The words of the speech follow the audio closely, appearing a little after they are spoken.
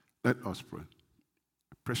Let us pray.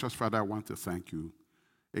 Precious Father, I want to thank you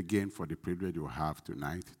again for the privilege you have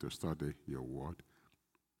tonight to study your word.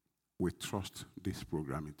 We trust this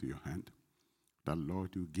program into your hand. That,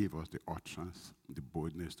 Lord, you give us the utterance, the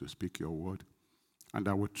boldness to speak your word. And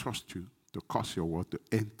I will trust you to cause your word to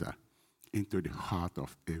enter into the heart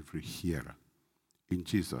of every hearer. In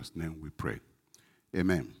Jesus' name we pray.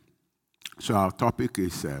 Amen. So our topic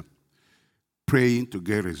is praying to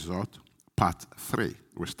get result, part 3.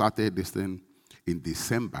 We started this thing in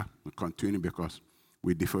December. We continue because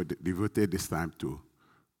we devoted this time to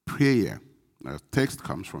prayer. The text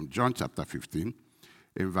comes from John chapter 15.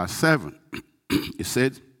 In verse 7, it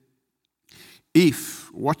said,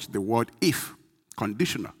 if, watch the word if,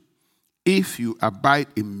 conditional. If you abide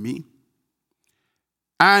in me,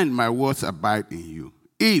 and my words abide in you.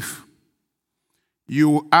 If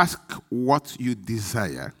you ask what you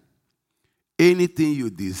desire, anything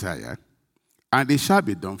you desire, and it shall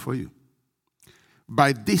be done for you.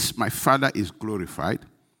 By this my Father is glorified,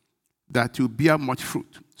 that you bear much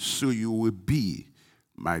fruit, so you will be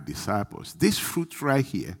my disciples. This fruit right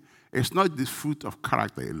here is not the fruit of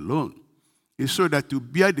character alone. It's so that you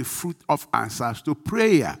bear the fruit of answers to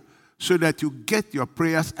prayer, so that you get your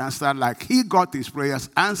prayers answered like he got his prayers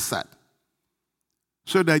answered,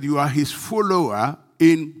 so that you are his follower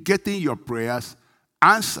in getting your prayers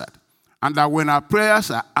answered. And that when our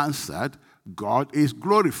prayers are answered, God is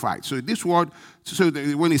glorified. So this word,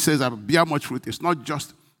 when he says that bear much fruit, it's not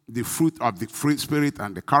just the fruit of the free spirit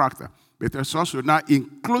and the character, but it also now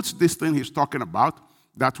includes this thing he's talking about,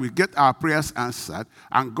 that we get our prayers answered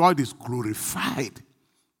and God is glorified.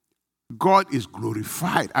 God is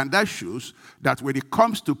glorified. And that shows that when it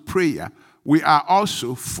comes to prayer, we are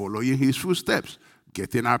also following his footsteps,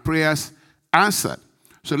 getting our prayers answered.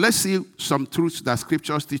 So let's see some truths that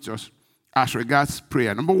scriptures teach us as regards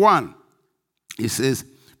prayer. Number 1, it says,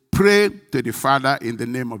 pray to the Father in the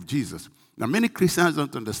name of Jesus. Now, many Christians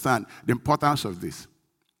don't understand the importance of this.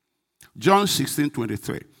 John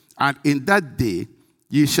 16:23. And in that day,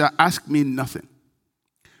 ye shall ask me nothing.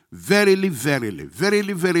 Verily, verily,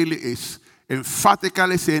 verily, verily is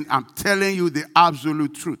emphatically saying, I'm telling you the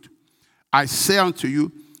absolute truth. I say unto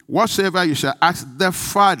you, whatsoever you shall ask the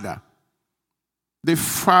Father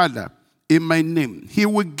in my name, he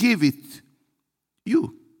will give it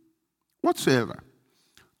you. Whatsoever.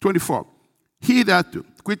 24. Hitherto,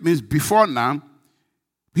 which means before now,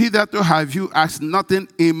 hitherto have you asked nothing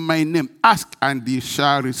in my name. Ask and ye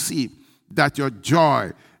shall receive, that your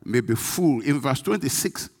joy may be full. In verse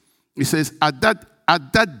 26, it says, at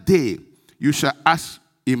that day you shall ask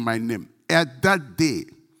in my name. At that day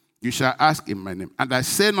you shall ask in my name. And I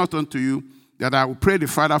say not unto you that I will pray the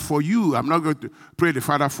Father for you. I'm not going to pray the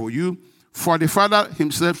Father for you. For the Father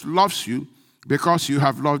himself loves you, because you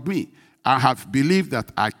have loved me. I have believed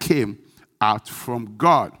that I came out from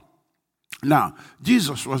God. Now,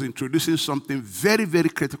 Jesus was introducing something very, very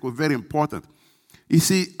critical, very important. You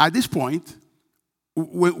see, at this point,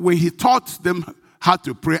 when he taught them how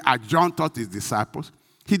to pray, as John taught his disciples,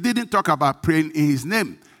 he didn't talk about praying in his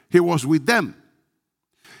name. He was with them.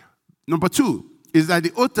 Number 2 is that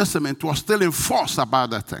the Old Testament was still in force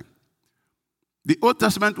about that time. The Old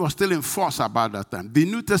Testament was still in force about that time. The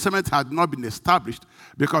New Testament had not been established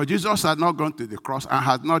because Jesus had not gone to the cross and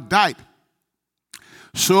had not died.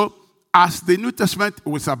 So, as the New Testament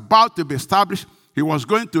was about to be established, he was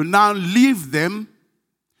going to now leave them.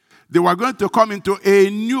 They were going to come into a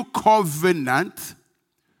new covenant.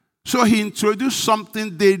 So he introduced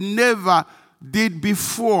something they never did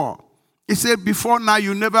before. He said, before now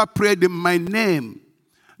you never prayed in my name.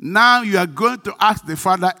 Now you are going to ask the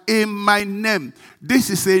Father in my name. This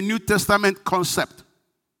is a New Testament concept.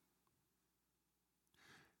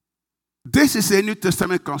 This is a New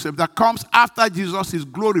Testament concept that comes after Jesus is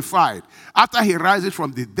glorified, after he rises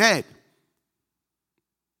from the dead.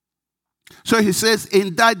 So he says,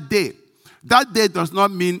 in that day. That day does not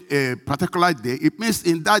mean a particular day. It means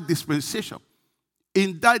in that dispensation.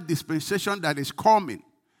 In that dispensation that is coming,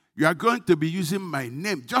 you are going to be using my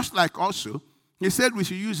name. Just like also, he said we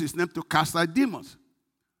should use his name to cast out demons.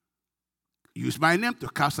 Use my name to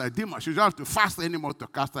cast out demons. You don't have to fast anymore to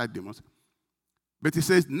cast out demons. But he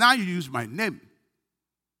says, now you use my name,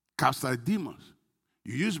 cast out demons.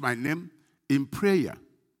 You use my name in prayer.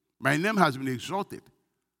 My name has been exalted.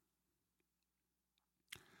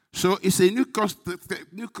 So it's a New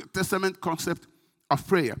Testament concept of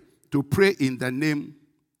prayer, to pray in the name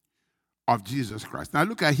of Jesus Christ. Now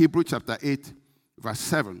look at Hebrews chapter 8, verse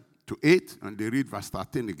 7 to 8, and they read verse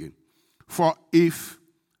 13 again. For if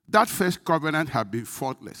that first covenant had been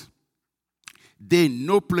faultless, then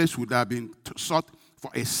no place would have been sought for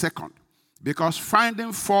a second. Because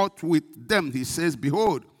finding fault with them, he says,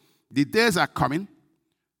 behold, the days are coming,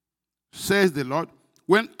 says the Lord,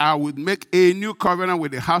 when I will make a new covenant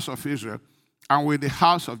with the house of Israel and with the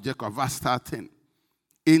house of Jacob. Verse 13.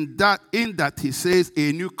 In that he says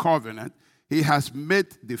a new covenant, he has made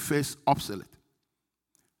the first obsolete.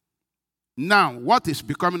 Now, what is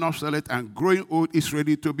becoming obsolete and growing old is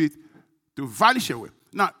ready to vanish away.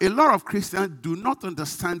 Now, a lot of Christians do not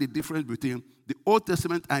understand the difference between the Old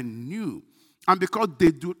Testament and New. And because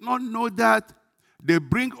they do not know that, they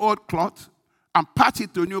bring old cloth and patch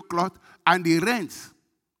it to new cloth and they rent.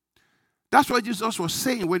 That's what Jesus was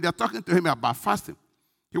saying when they're talking to him about fasting.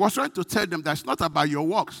 He was trying to tell them that it's not about your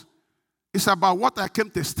works. It's about what I came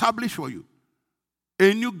to establish for you.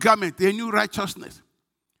 A new garment, a new righteousness,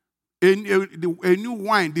 a new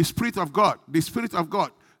wine, the Spirit of God,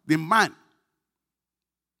 the man.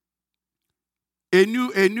 A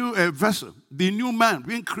new vessel, the new man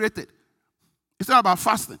being created. It's not about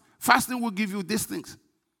fasting. Fasting will give you these things.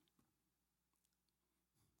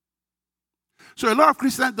 So a lot of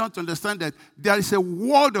Christians don't understand that there is a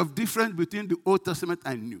world of difference between the Old Testament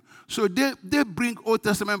and New. So they bring Old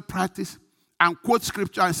Testament practice and quote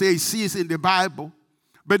scripture and say, see, it's in the Bible.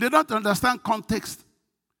 But they don't understand context.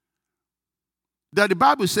 That the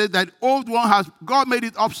Bible says that old one God made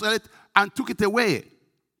it obsolete and took it away.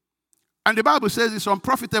 And the Bible says it's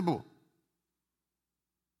unprofitable.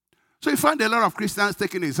 So you find a lot of Christians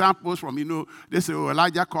taking examples from, they say, oh,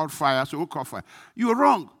 Elijah called fire, so who called fire? You're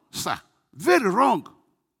wrong, sir. Very wrong.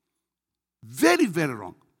 Very, very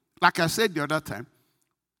wrong. Like I said the other time,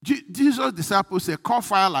 Jesus' disciples said, call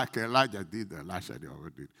fire like Elijah did, Elisha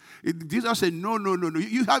did. Jesus said, no.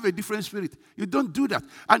 You have a different spirit. You don't do that.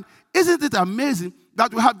 And isn't it amazing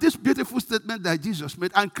that we have this beautiful statement that Jesus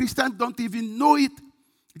made, and Christians don't even know it?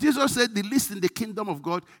 Jesus said the least in the kingdom of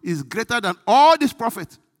God is greater than all these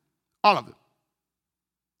prophets. All of them.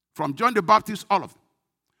 From John the Baptist, all of them.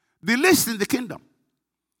 The least in the kingdom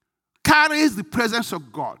carries the presence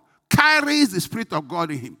of God, carries the Spirit of God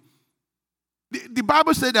in him. The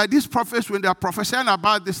Bible said that these prophets, when they are prophesying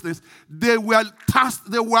about these things, they were tasked,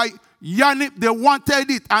 they were yearning, they wanted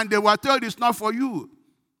it, and they were told it's not for you.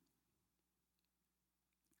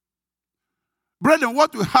 Brethren,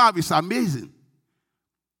 what we have is amazing.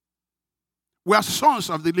 We are sons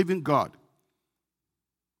of the living God.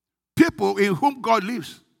 People in whom God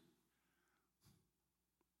lives.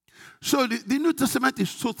 So the New Testament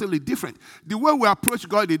is totally different. The way we approach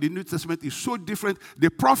God in the New Testament is so different. The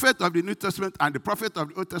prophet of the New Testament and the prophet of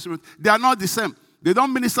the Old Testament, they are not the same. They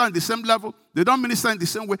don't minister on the same level. They don't minister in the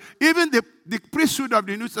same way. Even the priesthood of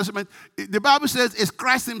the New Testament, the Bible says it's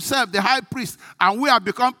Christ himself, the high priest, and we have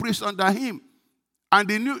become priests under him. And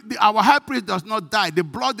our high priest does not die. The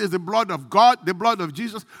blood is the blood of God, the blood of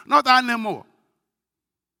Jesus, not animal.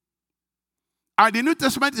 And the New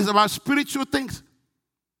Testament is about spiritual things.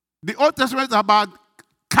 The Old Testament is about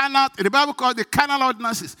carnal, the Bible calls the carnal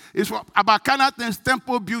ordinances. It's about carnal things,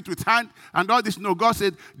 temple built with hand, and all this. No, God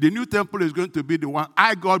said the new temple is going to be the one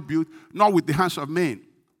God built, not with the hands of men.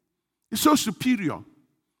 It's so superior.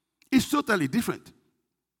 It's totally different.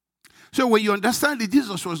 So when you understand that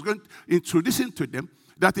Jesus was introducing to them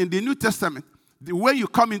that in the New Testament, the way you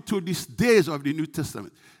come into these days of the New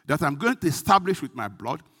Testament, that I'm going to establish with my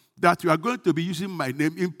blood, that you are going to be using my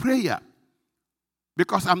name in prayer.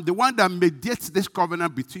 Because I'm the one that mediates this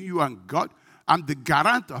covenant between you and God. I'm the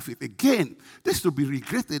guarant of it. Again, this is to be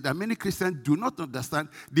regretted that many Christians do not understand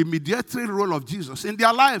the mediatory role of Jesus in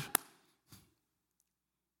their life.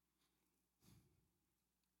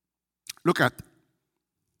 Look at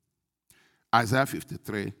Isaiah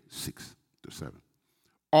 53, 6-7.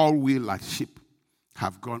 All we like sheep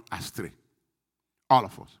have gone astray. All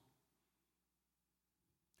of us.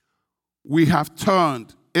 We have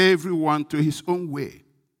turned everyone to his own way.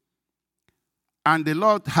 And the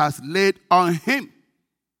Lord has laid on him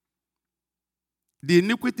the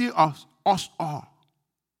iniquity of us all.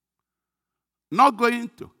 Not going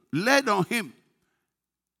to. Laid on him.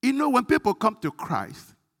 When people come to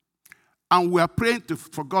Christ, and we are praying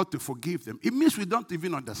for God to forgive them, it means we don't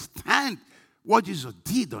even understand what Jesus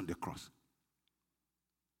did on the cross.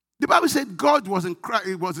 The Bible said God was in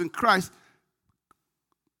Christ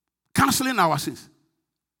canceling our sins.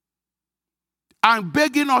 And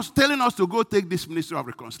begging us, telling us to go take this ministry of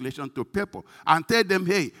reconciliation to people and tell them,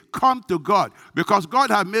 hey, come to God. Because God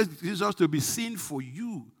has made Jesus to be sin for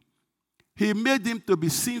you. He made him to be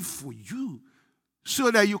sin for you. So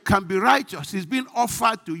that you can be righteous. It's been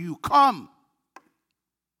offered to you. Come.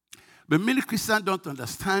 But many Christians don't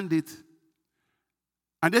understand it.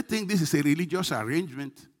 And they think this is a religious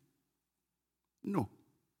arrangement. No.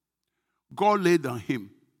 God laid on him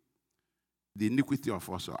the iniquity of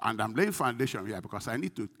us all. And I'm laying foundation here because I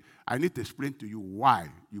need to explain to you why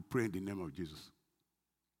you pray in the name of Jesus.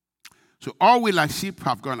 So all we like sheep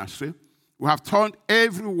have gone astray. We have turned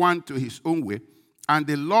everyone to his own way, and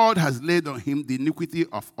the Lord has laid on him the iniquity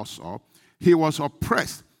of us all. He was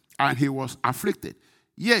oppressed, and he was afflicted.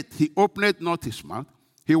 Yet he opened not his mouth.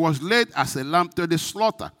 He was led as a lamb to the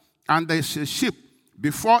slaughter, and as a sheep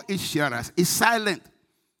before its shearers is silent.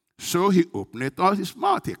 So he opened not his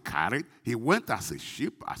mouth. He went as a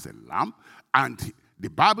sheep, as a lamb, and the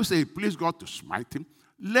Bible says he pleased God to smite him.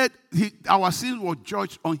 Our sins were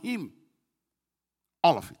judged on him.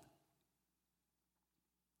 All of it.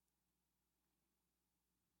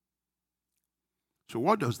 So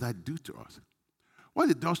what does that do to us? What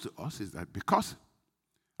it does to us is that because,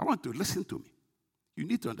 I want to listen to me. You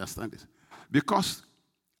need to understand this. Because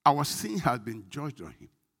our sin has been judged on him.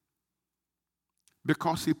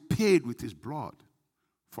 Because he paid with his blood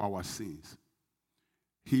for our sins.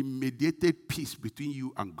 He mediated peace between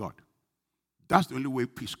you and God. That's the only way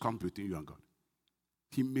peace comes between you and God.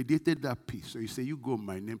 He mediated that peace. So you say, you go in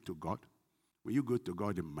my name to God. When you go to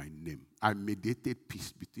God in my name, I mediated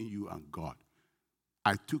peace between you and God.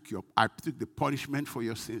 I took the punishment for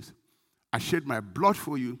your sins. I shed my blood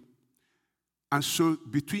for you. And so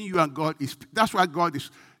between you and God, that's why God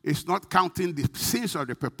is not counting the sins of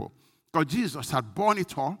the people. Because Jesus had borne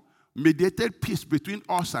it all, mediated peace between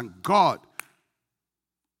us and God.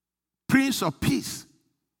 Prince of Peace.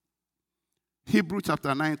 Hebrews chapter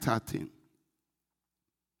 9:13.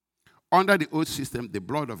 Under the old system, the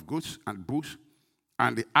blood of goats and bulls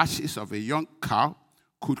and the ashes of a young cow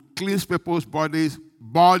could cleanse people's bodies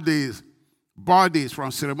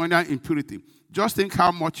from ceremonial impurity. Just think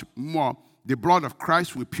how much more the blood of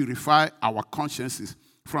Christ will purify our consciences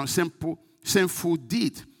from sinful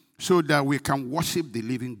deeds so that we can worship the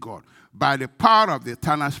living God. By the power of the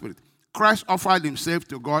eternal Spirit, Christ offered himself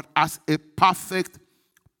to God as a perfect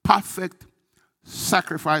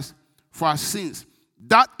sacrifice for our sins.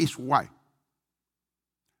 That is why.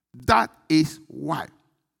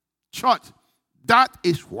 Church, that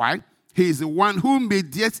is why he is the one who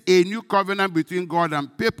mediates a new covenant between God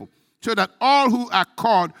and people, so that all who are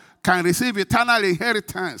called can receive eternal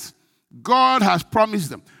inheritance. God has promised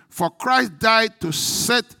them. For Christ died to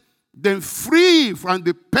set them free from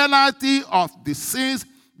the penalty of the sins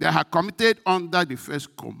they had committed under the first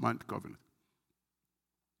covenant.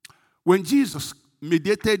 When Jesus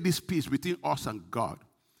mediated this peace between us and God,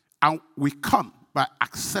 and we come by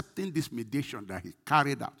accepting this mediation that he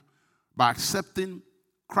carried out, by accepting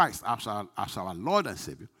Christ as our Lord and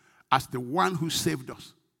Savior, as the one who saved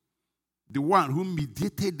us, the one who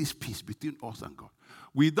mediated this peace between us and God.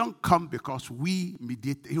 We don't come because we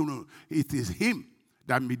mediate. It is him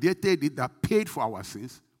that mediated it, that paid for our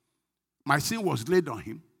sins. My sin was laid on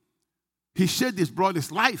him. He shed his blood,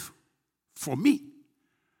 his life for me.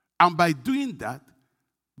 And by doing that,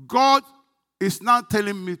 God is now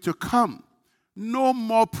telling me to come. No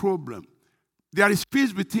more problem. There is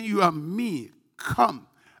peace between you and me. Come.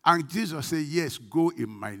 And Jesus said, yes, go in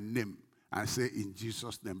my name. And say, in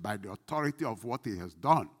Jesus' name, by the authority of what he has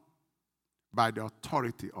done. By the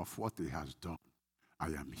authority of what he has done, I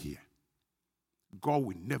am here. God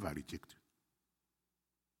will never reject you.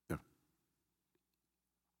 Yeah.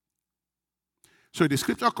 So the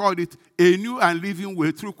scripture called it a new and living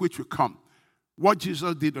way through which we come. What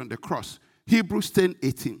Jesus did on the cross. Hebrews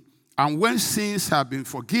 10:18. And when sins have been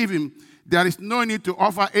forgiven, there is no need to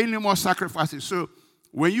offer any more sacrifices. So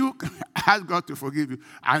when you ask God to forgive you,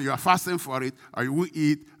 and you are fasting for it, or you will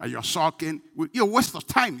eat, or you're sulking, you're a waste of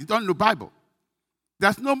time. You don't know the Bible.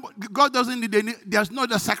 God doesn't need there's no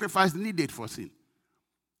other sacrifice needed for sin.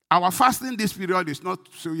 Our fasting this period is not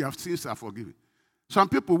so your sins are forgiven. Some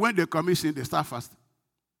people, when they commit sin, they start fasting.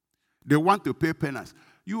 They want to pay penance.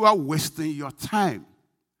 You are wasting your time.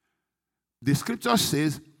 The scripture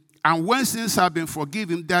says, and when sins have been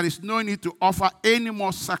forgiven, there is no need to offer any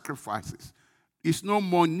more sacrifices. It's no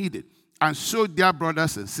more needed. And so, dear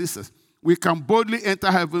brothers and sisters, we can boldly enter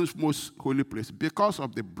heaven's most holy place because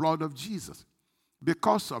of the blood of Jesus.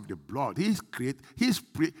 Because of the blood.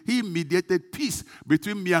 He mediated peace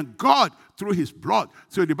between me and God through his blood.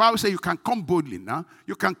 So the Bible says you can come boldly now.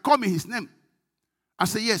 You can come in his name. And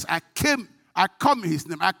say, yes, I come in his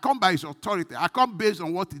name. I come by his authority. I come based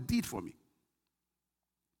on what he did for me.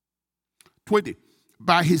 20.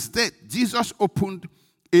 By his death, Jesus opened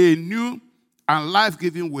a new and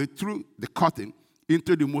life-giving way through the curtain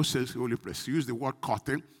into the most holy place. Use the word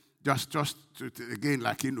curtain. Just again,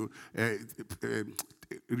 like, the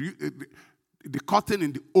curtain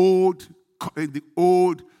in the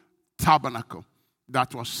old tabernacle.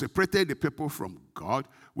 that was separated the people from God.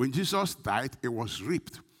 When Jesus died, it was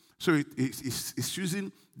ripped. So it's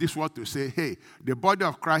using this word to say, hey, the body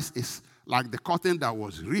of Christ is like the curtain that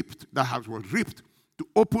was ripped, to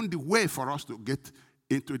open the way for us to get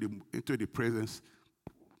into the presence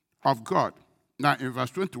of God. Now, in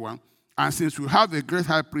verse 21, and since we have a great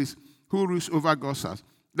high priest who rules over God's house,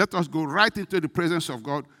 let us go right into the presence of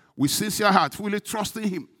God with sincere heart, fully trusting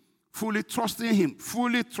him.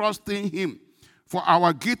 For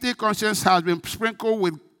our guilty conscience has been sprinkled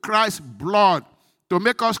with Christ's blood to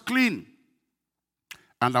make us clean,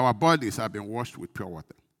 and our bodies have been washed with pure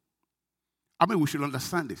water. I mean, we should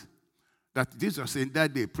understand this, that Jesus said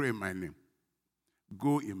that day, pray in my name,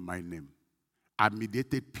 go in my name. I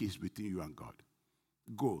mediated peace between you and God.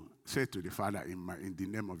 Go, say to the Father, in the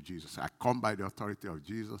name of Jesus. I come by the authority of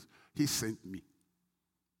Jesus. He sent me.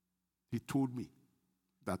 He told me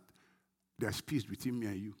that there's peace between me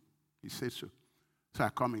and you. He said so. So I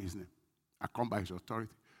come in his name. I come by his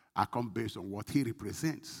authority. I come based on what he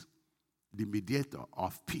represents, the mediator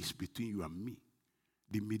of peace between you and me.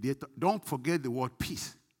 The mediator. Don't forget the word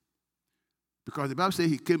peace. Because the Bible says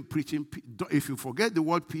he came preaching peace. If you forget the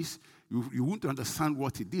word peace, you won't understand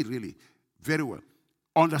what he did really very well.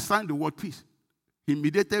 Understand the word peace. He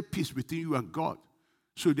mediated peace between you and God.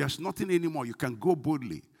 So there's nothing anymore. You can go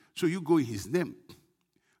boldly. So you go in his name.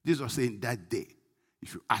 Jesus was saying that day,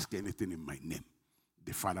 if you ask anything in my name,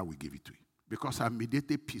 the Father will give it to you. Because I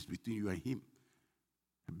mediated peace between you and him.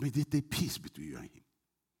 I mediated peace between you and him.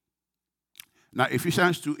 Now,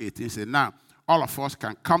 Ephesians 2:18 says, now, all of us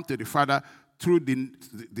can come to the Father through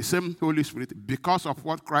the same Holy Spirit because of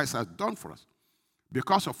what Christ has done for us.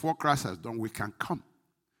 Because of what Christ has done, we can come.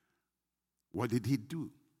 What did he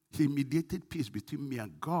do? He mediated peace between me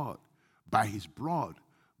and God by his blood,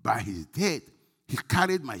 by his death. He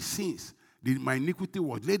carried my sins. My iniquity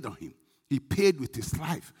was laid on him. He paid with his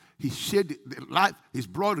life. He shed the life. His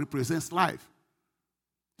blood represents life.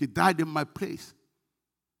 He died in my place.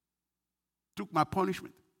 Took my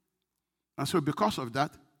punishment. And so because of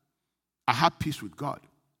that, I have peace with God.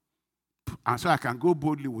 And so I can go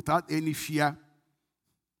boldly without any fear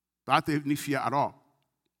at all.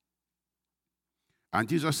 And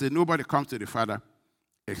Jesus said, nobody comes to the Father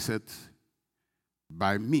except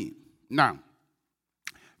by me. Now,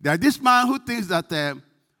 there's this man who thinks that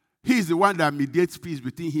he's the one that mediates peace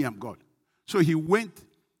between him and God. So he went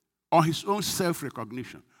on his own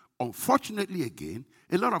self-recognition. Unfortunately, again,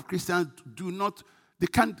 a lot of Christians they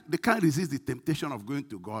can't resist the temptation of going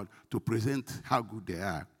to God to present how good they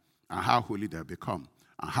are and how holy they have become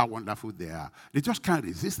and how wonderful they are. They just can't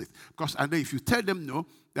resist it. Because and then if you tell them no,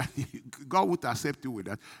 that God won't accept you with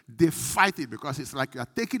that, they fight it because it's like you are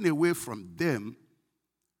taking away from them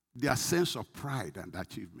their sense of pride and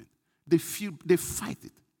achievement. They fight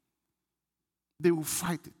it. They will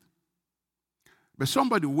fight it. But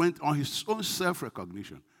somebody went on his own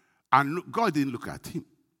self-recognition, and God didn't look at him.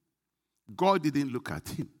 God didn't look at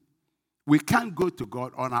him. We can't go to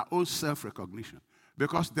God on our own self-recognition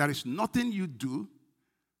because there is nothing you do,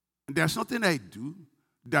 there's nothing I do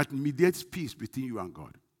that mediates peace between you and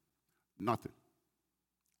God. Nothing.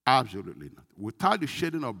 Absolutely nothing. Without the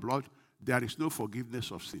shedding of blood, there is no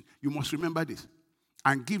forgiveness of sin. You must remember this.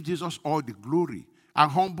 And give Jesus all the glory.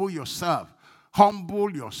 And humble yourself.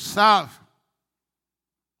 Humble yourself.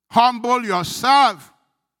 Humble yourself.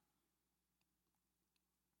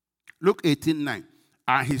 Luke 18:9.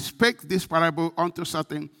 And he spake this parable unto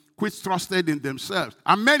certain which trusted in themselves.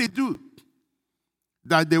 And many do.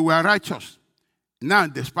 That they were righteous. Now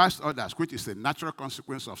despised others, which is a natural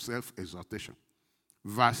consequence of self-exaltation.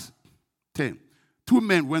 Verse 10. 2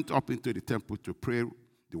 men went up into the temple to pray.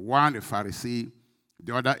 The one a Pharisee,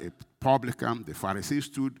 the other a publican. The Pharisee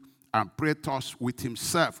stood and prayed thus with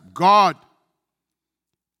himself. God,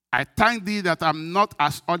 I thank thee that I'm not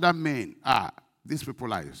as other men are. These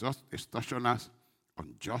people are extortioners,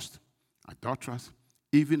 unjust, adulterers,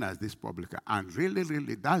 even as this publican. And really,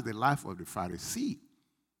 really, that's the life of the Pharisee.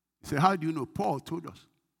 He said, how do you know? Paul told us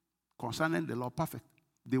concerning the law perfect.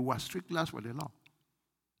 They were strictlers for the law.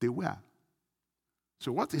 They were.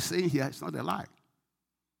 So what he's saying here is not a lie.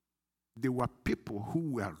 They were people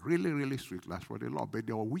who were really, really strictlers for the law, but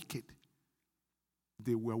they were wicked.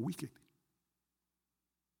 They were wicked.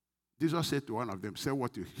 Jesus said to one of them, sell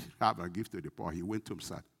what you have and give to the poor. He went to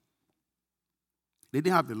himself. They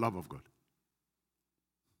didn't have the love of God.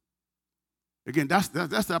 Again, that's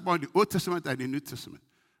about the Old Testament and the New Testament.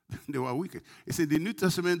 They were wicked. It's in the New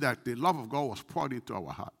Testament that the love of God was poured into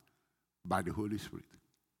our heart by the Holy Spirit.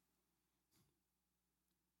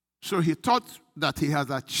 So he thought that he has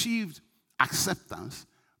achieved acceptance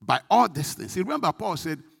by all these things. Remember, Paul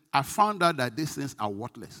said, I found out that these things are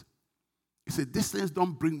worthless. He said, these things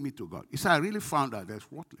don't bring me to God. He said, I really found out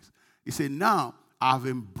that's worthless. He said, now I've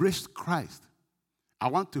embraced Christ. I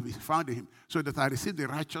want to be found in him so that I receive the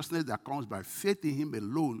righteousness that comes by faith in him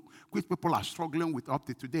alone, which people are struggling with up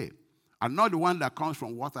to today. And not the one that comes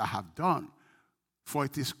from what I have done. For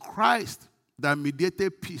it is Christ that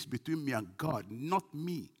mediated peace between me and God, not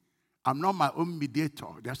me. I'm not my own mediator.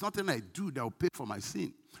 There's nothing I do that will pay for my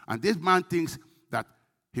sin. And this man thinks that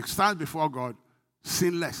he stands before God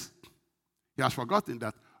sinless. He has forgotten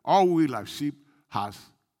that all we like sheep has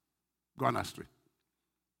gone astray.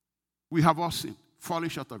 We have all sinned, falling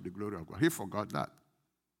short of the glory of God. He forgot that.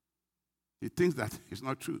 He thinks that it's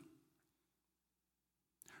not true.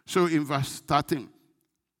 So in verse 13,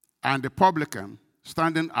 and the publican,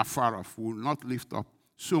 standing afar off, will not lift up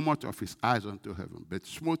so much of his eyes unto heaven, but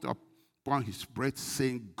smote upon his breast,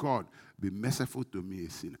 saying, God, be merciful to me, a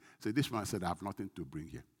sinner. So this man said, I have nothing to bring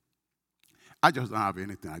here. I just don't have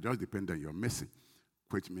anything. I just depend on your mercy,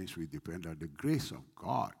 which means we depend on the grace of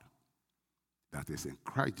God that is in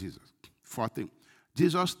Christ Jesus. 14.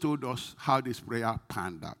 Jesus told us how this prayer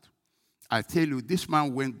panned out. I tell you, this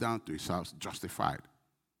man went down to his house justified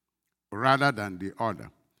rather than the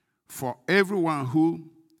other. For everyone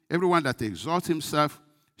that exalts himself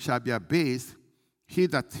shall be abased. He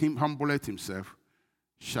that humbleth himself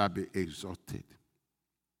shall be exalted.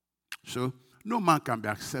 So no man can be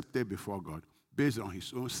accepted before God based on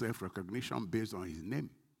his own self-recognition, based on his name.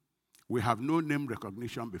 We have no name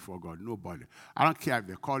recognition before God, nobody. I don't care if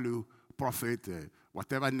they call you prophet,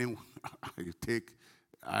 whatever name you take.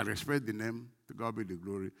 I respect the name, to God be the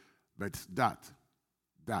glory. But that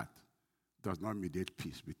does not mediate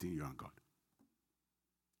peace between you and God.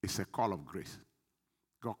 It's a call of grace.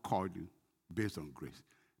 God called you based on grace.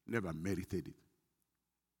 Never merited it.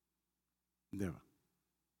 Never.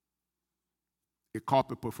 He called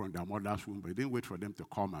people from their mother's womb, but he didn't wait for them to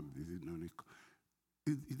come and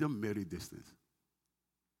he don't merit these things.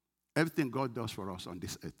 Everything God does for us on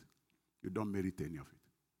this earth, you don't merit any of it.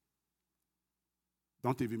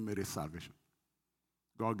 Don't even merit salvation.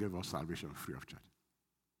 God gave us salvation free of charge.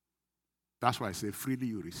 That's why I say freely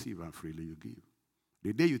you receive and freely you give.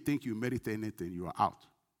 The day you think you merit anything, you are out.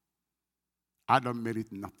 I don't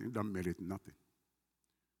merit nothing. You don't merit nothing.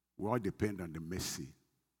 We all depend on the mercy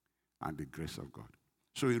and the grace of God.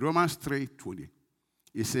 So in Romans 3:20,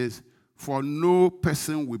 it says, for no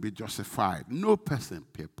person will be justified. No person,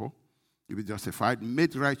 people, will be justified,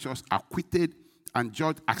 made righteous, acquitted, and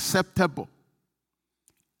judged acceptable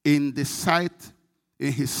in his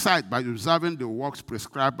sight by observing the works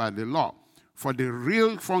prescribed by the law. For the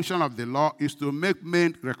real function of the law is to make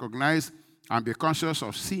men recognize and be conscious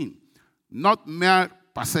of sin, not mere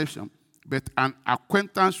perception, but an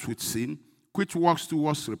acquaintance with sin, which works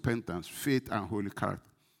towards repentance, faith, and holy character,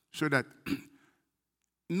 so that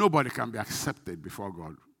nobody can be accepted before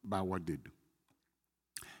God by what they do.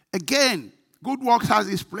 Again, good works has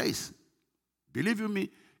its place. Believe you me,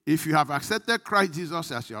 if you have accepted Christ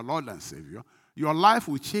Jesus as your Lord and Savior, your life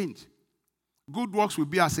will change. Good works will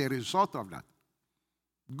be as a result of that.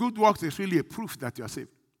 Good works is really a proof that you are saved.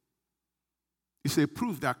 It's a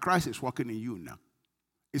proof that Christ is working in you now.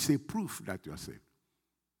 It's a proof that you are saved.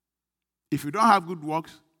 If you don't have good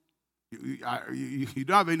works, you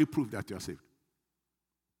don't have any proof that you are saved.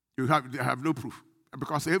 You have no proof.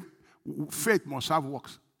 Because faith must have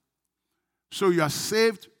works. So you are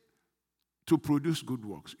saved to produce good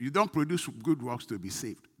works. You don't produce good works to be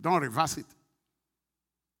saved. Don't reverse it.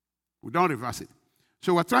 We don't reverse it.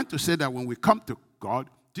 So we're trying to say that when we come to God,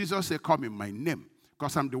 Jesus said, come in my name,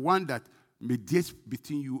 because I'm the one that mediates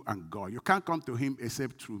between you and God. You can't come to him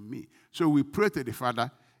except through me. So we pray to the Father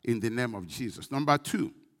in the name of Jesus. Number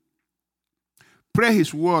 2, pray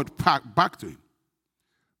his word back to him.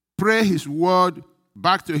 Pray his word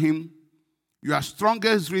back to him. Your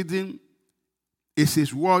strongest reading is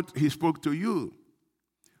his word he spoke to you.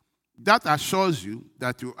 That assures you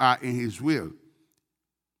that you are in his will.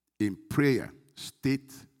 In prayer,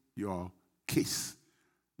 state your case.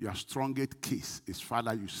 Your strongest case is,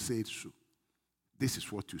 Father, you said so. This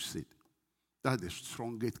is what you said. That's the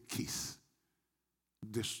strongest case.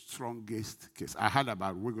 The strongest case. I heard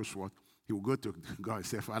about Wigglesworth. He will go to God and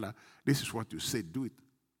say, Father, this is what you said. Do it.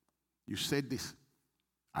 You said this.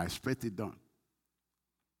 I expect it done.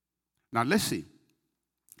 Now let's see.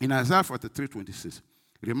 In Isaiah 43:26,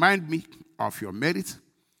 remind me of your merits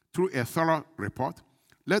through a thorough report.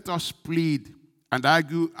 Let us plead and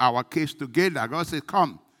argue our case together. God said,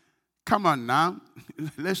 come on now,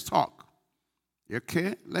 let's talk.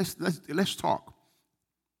 Okay, let's talk.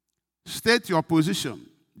 State your position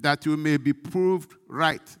that you may be proved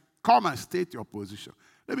right. Come and state your position.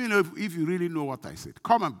 Let me know if you really know what I said.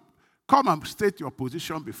 Come and state your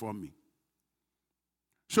position before me.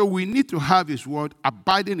 So we need to have his word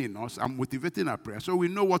abiding in us and motivating our prayer so we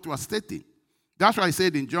know what we're stating. That's why I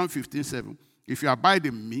said in John 15:7, if you abide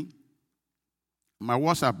in me, my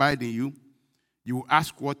words abide in you, you will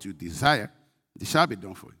ask what you desire, it shall be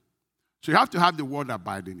done for you. So you have to have the word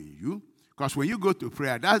abiding in you, because when you go to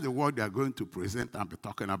prayer, that's the word they are going to present and be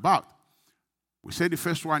talking about. We said the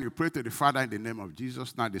first one, you pray to the Father in the name of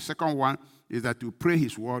Jesus. Now the second one is that you pray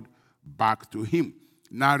his word back to him.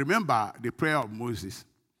 Now remember the prayer of Moses.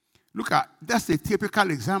 Look at, that's a typical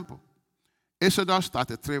example. Exodus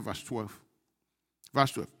 33, verse 12.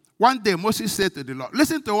 Verse 12. One day Moses said to the Lord,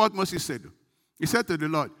 listen to what Moses said. He said to the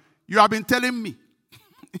Lord, you have been telling me.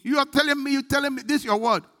 You're telling me, this is your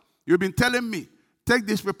word. You've been telling me, take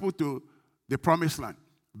these people to the promised land.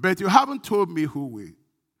 But you haven't told me who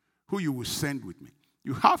you will send with me.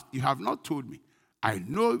 You have not told me. I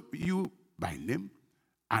know you by name,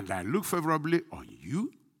 and I look favorably on you.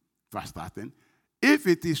 Verse 13. If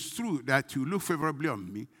it is true that you look favorably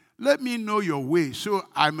on me, let me know your way so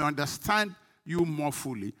I may understand you more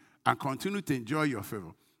fully and continue to enjoy your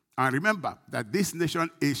favor. And remember that this nation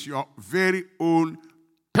is your very own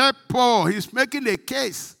people. He's making a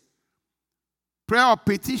case. Prayer of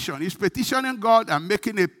petition. He's petitioning God and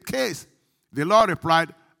making a case. The Lord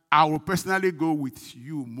replied, I will personally go with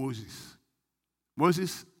you, Moses.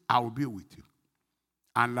 Moses, I will be with you.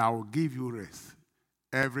 And I will give you rest.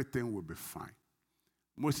 Everything will be fine.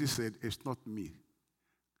 Moses said, it's not me.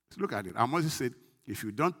 So look at it. And Moses said, if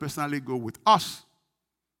you don't personally go with us,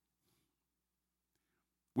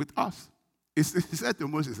 he said to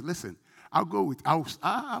Moses, listen, I will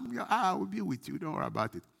be with you. Don't worry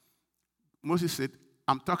about it. Moses said,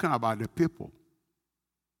 I'm talking about the people.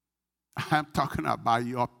 I'm talking about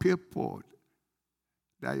your people.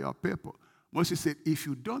 They're your people. Moses said, if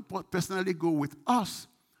you don't personally go with us,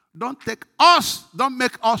 don't take us, don't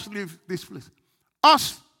make us leave this place.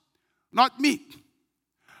 Us, not me.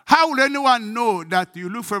 How will anyone know that you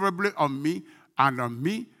look favorably on me and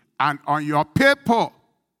on your people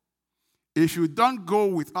if you don't go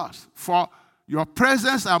with us? For your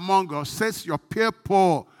presence among us sets your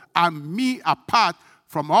people and me apart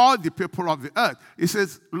from all the people of the earth. He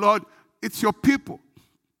says, Lord, it's your people.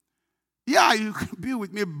 Yeah, you can be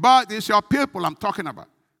with me, but it's your people I'm talking about.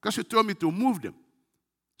 Because you told me to move them.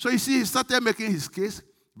 So you see, he started making his case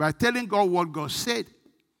by telling God what God said.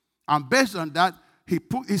 And based on that,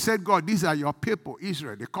 he said, God, these are your people,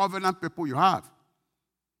 Israel, the covenant people you have.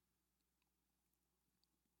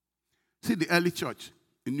 See, the early church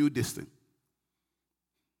knew this thing.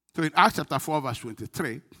 So in Acts chapter 4, verse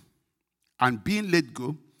 23, and being let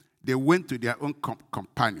go, they went to their own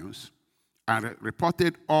companions and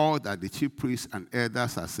reported all that the chief priests and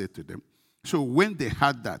elders had said to them. So when they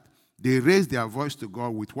heard that, they raised their voice to God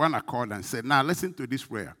with one accord and said, now listen to this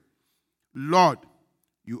prayer. Lord,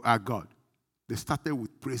 you are God. They started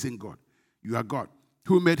with praising God. You are God,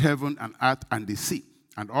 who made heaven and earth and the sea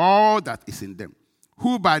and all that is in them,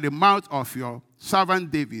 who by the mouth of your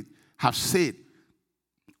servant David have said,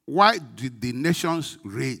 why did the nations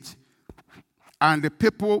rage and the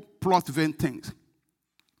people plot vain things?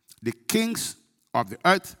 The kings of the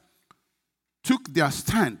earth took their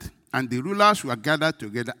stand, and the rulers were gathered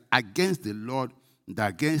together against the Lord and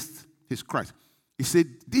against his Christ. He said,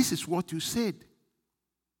 this is what you said.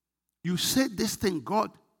 You said this thing,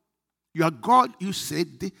 God. You are God. You said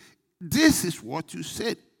this is what you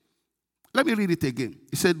said. Let me read it again.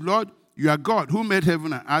 He said, Lord, you are God who made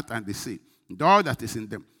heaven and earth and the sea and all that is in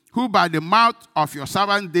them, who by the mouth of your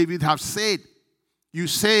servant David have said, you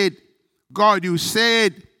said, God, you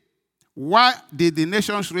said, why did the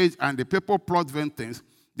nations rage and the people plot vain things?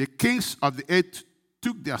 The kings of the earth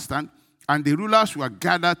took their stand, and the rulers were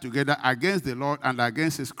gathered together against the Lord and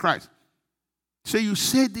against his Christ. So you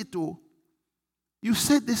said it all. You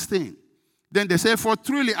said this thing. Then they said, for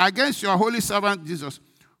truly against your holy servant Jesus,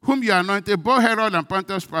 whom you anointed, both Herod and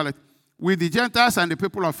Pontius Pilate, with the Gentiles and the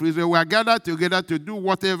people of Israel, were gathered together to do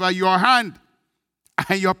whatever your hand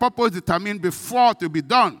and your purpose determined before to be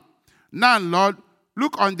done. Now, Lord,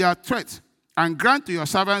 look on their threats and grant to your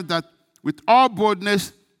servants that with all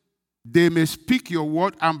boldness they may speak your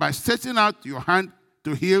word, and by stretching out your hand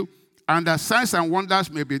to heal, and that signs and wonders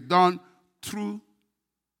may be done through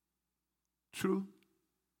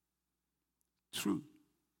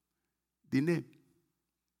the name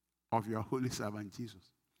of your holy servant Jesus.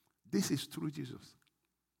 This is through Jesus.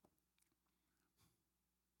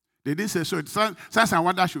 They didn't say, so signs and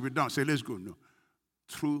wonders should be done. Say, let's go. No.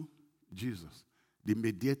 Through Jesus, the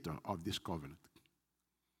mediator of this covenant.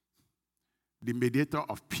 The mediator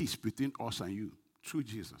of peace between us and you. through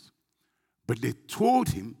Jesus. But they told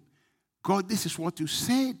him, God, this is what you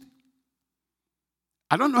said.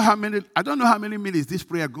 I don't know how many minutes this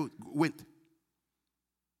prayer went.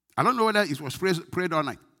 I don't know whether it was prayed all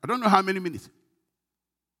night. I don't know how many minutes.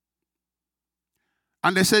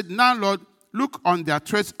 And they said, now, Lord, look on their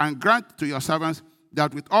threats and grant to your servants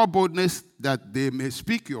that with all boldness that they may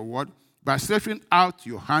speak your word by stretching out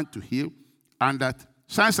your hand to heal, and that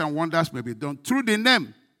signs and wonders may be done through the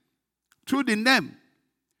name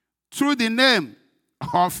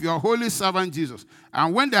of your holy servant Jesus.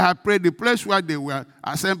 And when they had prayed, the place where they were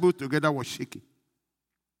assembled together was shaking.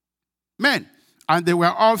 Men, and they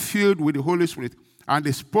were all filled with the Holy Spirit, and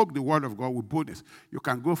they spoke the word of God with boldness. You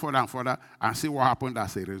can go further and further and see what happened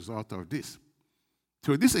as a result of this.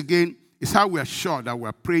 So this again is how we are sure that we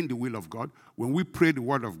are praying the will of God when we pray the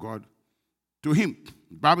word of God to him.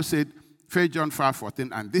 The Bible said, 1 John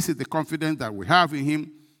 5:14, and this is the confidence that we have in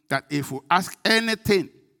him, that if we ask anything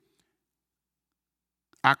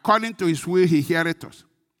according to his will, he heareth us.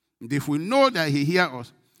 And if we know that he hears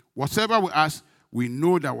us, whatever we ask, we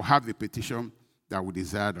know that we have the petition that we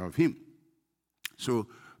desire of him. So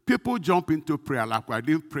people jump into prayer like we're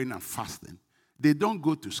doing praying and fasting. They don't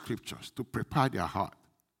go to scriptures to prepare their heart.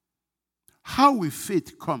 How will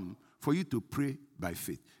faith come for you to pray by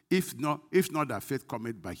faith? If not that faith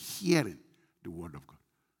cometh by hearing the word of God.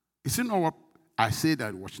 Is it not what I said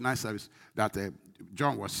that was nice service that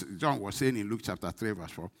John was saying in Luke chapter 3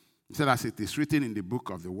 verse 4? He said, as it is written in the book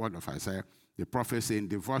of the word of Isaiah, the prophet saying,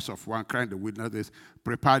 the voice of one crying the wilderness,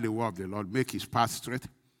 prepare the way of the Lord, make his path straight.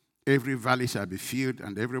 Every valley shall be filled,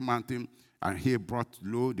 and every mountain and hill brought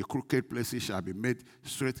low. The crooked places shall be made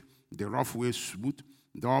straight, the rough ways smooth.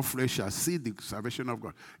 The all flesh shall see the salvation of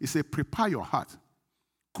God. He said, prepare your heart.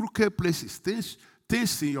 Crooked places, things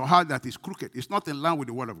in your heart that is crooked, it's not in line with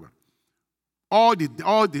the word of God. All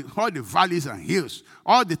the valleys and hills,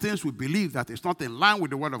 all the things we believe that is not in line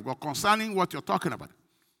with the word of God concerning what you're talking about.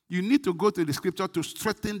 You need to go to the scripture to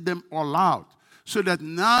straighten them all out so that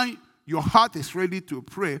now your heart is ready to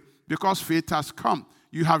pray because faith has come.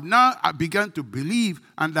 You have now begun to believe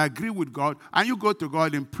and agree with God, and you go to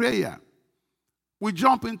God in prayer. We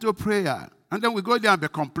jump into prayer, and then we go there and be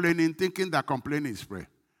complaining, thinking that complaining is prayer.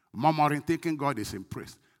 Murmuring, thinking God is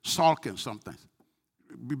impressed. Sulking sometimes.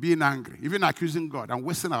 Being angry, even accusing God and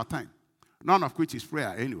wasting our time. None of which is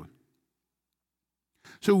prayer anyway.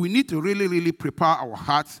 So we need to really, really prepare our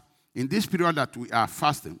hearts in this period that we are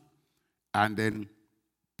fasting and then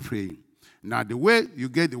praying. Now, the way you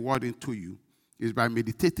get the word into you is by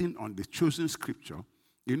meditating on the chosen scripture.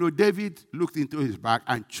 You know, David looked into his bag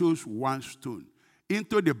and chose one stone.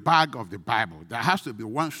 Into the bag of the Bible, there has to be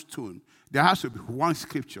one stone. There has to be one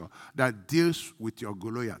scripture that deals with your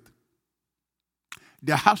Goliath.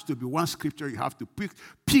 There has to be one scripture you have to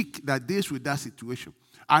pick that deals with that situation.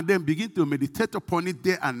 And then begin to meditate upon it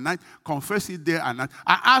day and night, confess it day and night.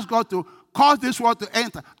 I ask God to cause this word to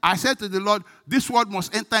enter. I said to the Lord, this word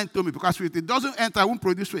must enter into me, because if it doesn't enter, I won't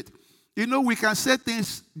produce faith. You know, we can say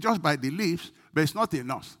things just by the lips, but it's not in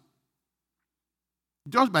us.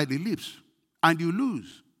 Just by the lips, and you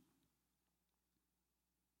lose.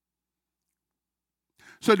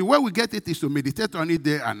 So the way we get it is to meditate on it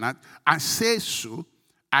day and night and say so.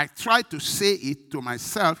 I try to say it to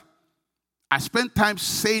myself. I spend time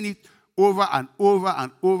saying it over and over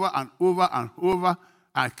and over and over and over.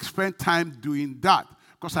 I spend time doing that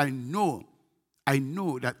because I know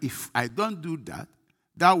that if I don't do that,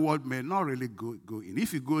 that word may not really go in.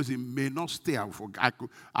 If it goes in, may not stay.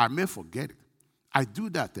 I may forget it. I do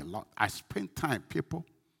that a lot. I spend time, people.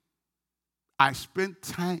 I spend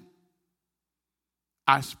time.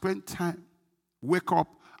 Wake up.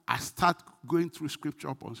 I start going through scripture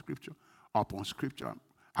upon scripture,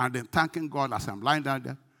 and then thanking God as I'm lying down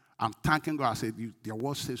there. I'm thanking God. I said, the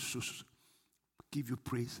word says, so. Give you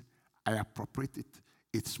praise. I appropriate it.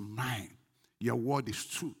 It's mine. Your word is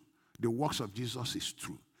true. The works of Jesus is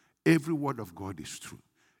true. Every word of God is true.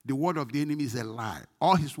 The word of the enemy is a lie.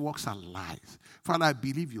 All his works are lies. Father, I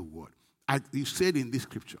believe your word. You said in this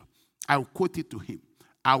scripture, I will quote it to him.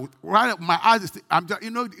 I would, right, my eyes,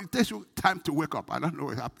 it takes you time to wake up. I don't know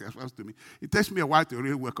what happens to me. It takes me a while to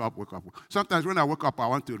really wake up. Sometimes when I wake up, I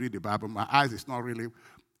want to read the Bible. My eyes is not really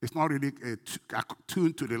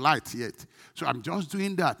tuned to the light yet. So I'm just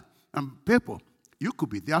doing that. And people, you could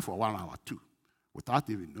be there for 1 hour, 2, without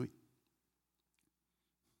even knowing.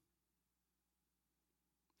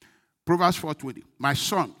 Proverbs 4:20. My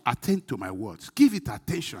son, attend to my words. Give it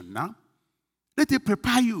attention now. Let it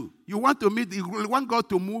prepare you. You want God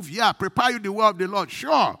to move? Yeah, prepare you the word of the Lord.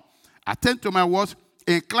 Sure. Attend to my words.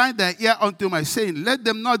 Incline thy ear unto my saying. Let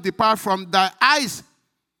them not depart from thy eyes.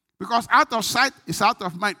 Because out of sight is out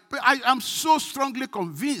of mind. But I am so strongly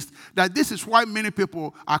convinced that this is why many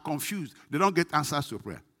people are confused. They don't get answers to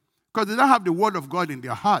prayer. Because they don't have the word of God in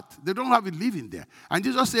their heart. They don't have it living there. And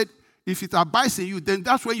Jesus said, if it abides in you, then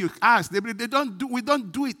that's when you ask. We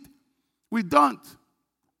don't do it. We don't.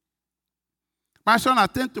 My son,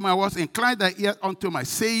 attend to my words, incline thy ear unto my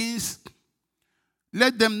sayings.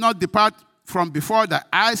 Let them not depart from before thy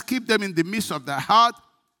eyes. Keep them in the midst of thy heart.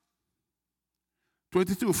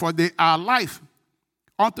 22, for they are life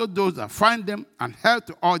unto those that find them, and health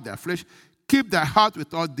to all their flesh. Keep thy heart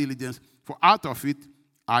with all diligence, for out of it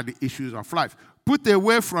are the issues of life. Put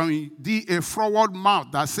away from thee a forward mouth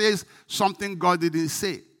that says something God didn't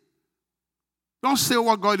say. Don't say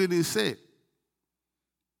what God didn't say.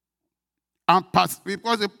 And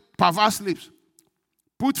because the perverse lips,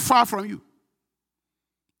 put far from you.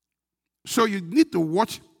 So you need to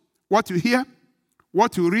watch what you hear,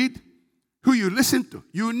 what you read, who you listen to.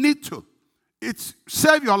 You need to. It's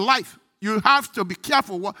save your life. You have to be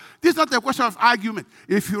careful. This is not a question of argument.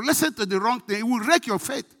 If you listen to the wrong thing, it will wreck your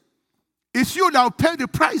faith. It's you that will pay the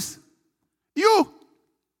price. You.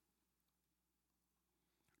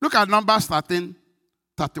 Look at Numbers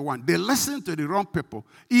 13:31. They listen to the wrong people.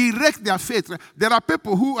 It wrecks their faith. There are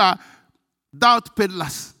people who are doubt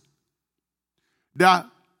peddlers. They are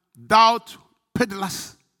doubt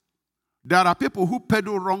peddlers. There are people who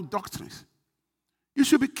peddle wrong doctrines. You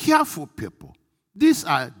should be careful, people. These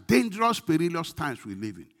are dangerous, perilous times we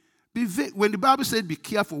live in. When the Bible says be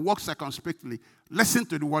careful, walk circumspectly, listen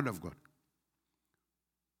to the word of God.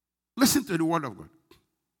 Listen to the word of God.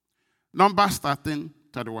 Numbers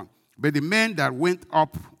 13:31. But the men that went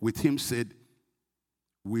up with him said,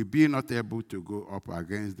 we be not able to go up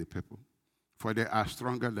against the people, for they are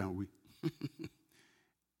stronger than we.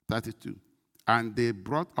 32. And they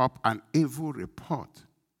brought up an evil report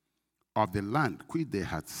of the land which they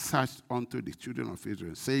had searched unto the children of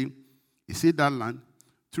Israel, saying, is it that land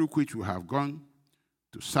through which we have gone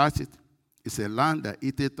to search it? It's a land that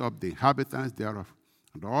eateth up the inhabitants thereof.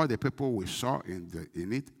 And all the people we saw in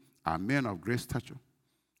it are men of great stature.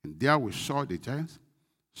 And there we saw the giants,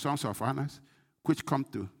 sons of Anak, which come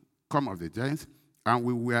of the giants, and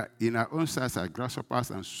we were in our own sight as grasshoppers,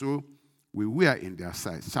 and so we were in their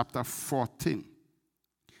sight. Chapter 14.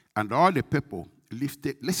 And all the people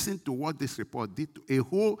listen to what this report did to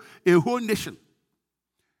a whole nation.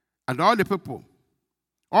 And all the people,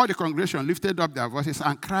 all the congregation lifted up their voices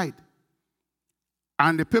and cried.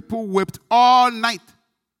 And the people wept all night.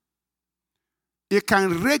 It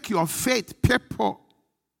can wreck your faith, people.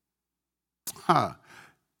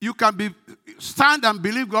 You can stand and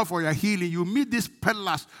believe God for your healing. You meet these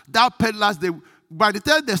peddlers, by the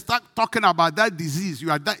time they start talking about that disease,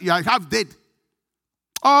 you are half dead.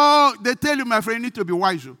 Oh, they tell you, my friend, you need to be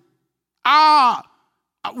wise.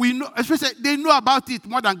 We know, especially they know about it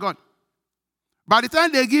more than God. By the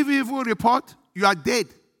time they give you evil report, you are dead.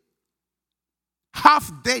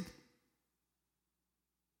 Half dead.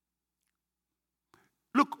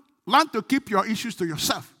 Look, learn to keep your issues to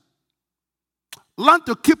yourself. Learn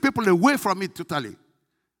to keep people away from it totally.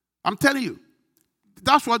 I'm telling you.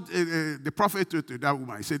 That's what the prophet told to that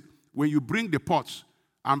woman. He said, when you bring the pots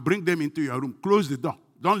and bring them into your room, close the door.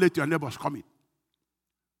 Don't let your neighbors come in.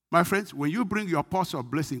 My friends, when you bring your pots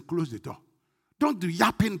of blessing, close the door. Don't do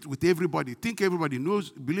yapping with everybody. Think everybody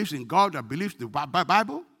believes in God or believes the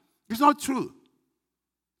Bible. It's not true.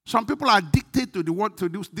 Some people are addicted to the word, to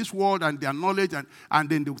this world and their knowledge and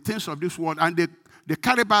then the things of this world, and they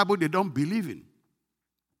carry Bible they don't believe in.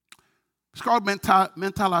 It's called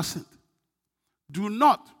mental assent.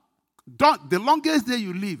 The longest day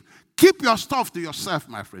you live, keep your stuff to yourself,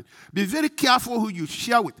 my friend. Be very careful who you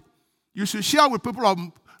share with. You should share with people of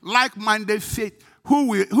like-minded faith who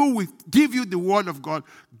will give you the word of God,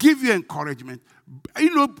 give you encouragement,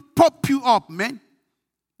 pop you up, man.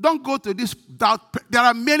 Don't go to this doubt. There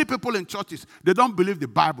are many people in churches, they don't believe the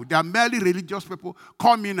Bible. They are merely religious people,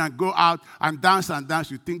 come in and go out and dance.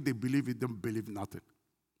 You think they believe it, don't believe nothing.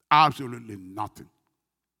 Absolutely nothing.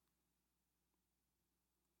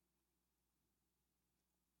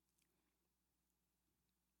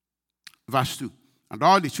 Verse 2. And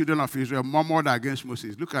all the children of Israel murmured against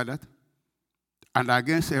Moses. Look at that. And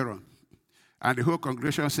against Aaron. And the whole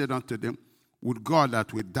congregation said unto them, would God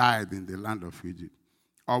that we died in the land of Egypt,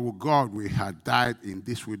 or would God we had died in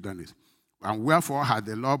this wilderness? And wherefore had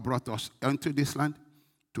the Lord brought us into this land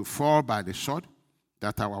to fall by the sword,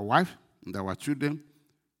 that our wife and our children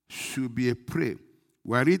should be a prey?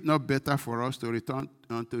 Were it not better for us to return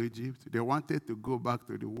unto Egypt? They wanted to go back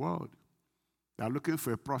to the world. They are looking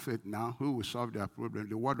for a prophet now who will solve their problem.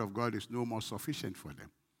 The word of God is no more sufficient for them.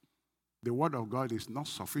 the word of God is not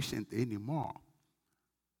sufficient anymore.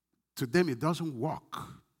 To them, it doesn't work.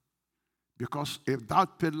 Because if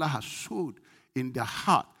that peddler has sowed in their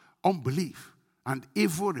heart unbelief and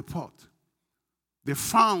evil report, they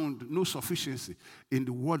found no sufficiency in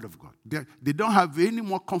the word of God. They don't have any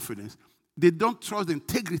more confidence. They don't trust the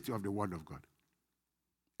integrity of the word of God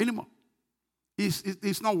anymore.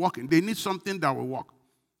 It's not working. They need something that will work.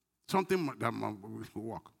 Something that will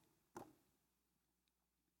work.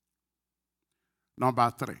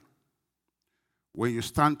 Number 3, when you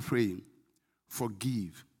stand praying,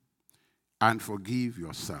 forgive and forgive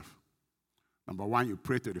yourself. Number 1, you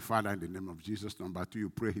pray to the Father in the name of Jesus. Number 2, you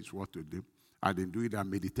pray his word to them. And then do it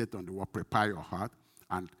and meditate on the word. Prepare your heart.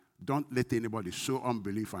 And don't let anybody sow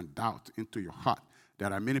unbelief and doubt into your heart.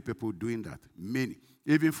 There are many people doing that. Many.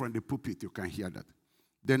 Even from the pulpit, you can hear that.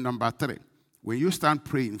 Then number 3, when you stand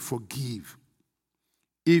praying, forgive.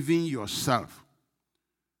 Even yourself.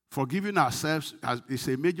 Forgiving ourselves is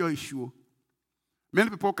a major issue.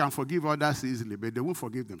 Many people can forgive others easily, but they won't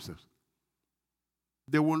forgive themselves.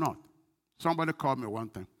 They will not. Somebody called me one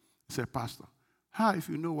time. He said, Pastor, if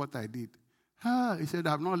you know what I did. He said,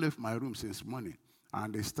 I've not left my room since morning,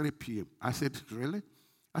 and it's 3 p.m. I said, really?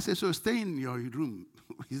 I said, so stay in your room.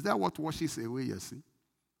 Is that what washes away your sin?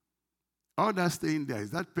 All that staying there,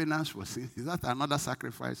 is that penance for sin? Is that another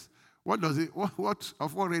sacrifice? What does it, what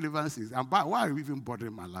of what relevance is? And why are you even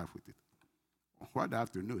bothering my life with it? What do I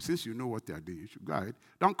have to know? Since you know what they are doing, you should go ahead.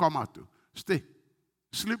 Don't come out, though. Stay.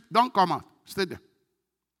 Sleep. Don't come out. Stay there.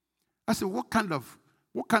 I said, what kind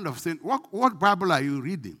of sin? What Bible are you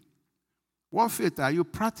reading? What faith are you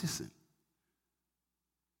practicing?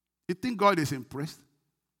 You think God is impressed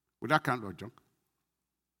with that kind of junk?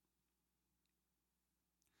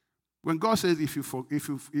 When God says, if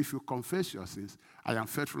you confess your sins, I am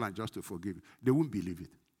faithful and just to forgive you, they won't believe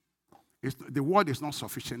it. The word is not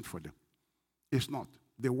sufficient for them. It's not.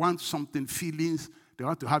 They want something, feelings. They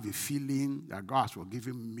want to have a feeling that God has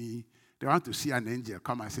forgiven me. They want to see an angel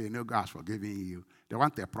come and say, no, God has forgiven you. They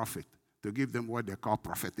want a prophet to give them what they call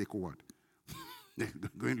prophetic word. They're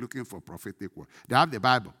going looking for prophetic word. They have the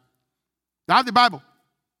Bible. They have the Bible.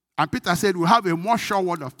 And Peter said, we have a more sure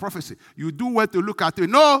word of prophecy. You do well to look at it.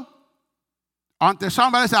 No. Until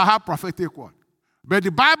somebody says, I have prophetic word. But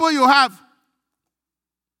the Bible you have,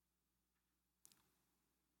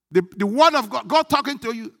 the word of God talking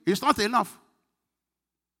to you is not enough.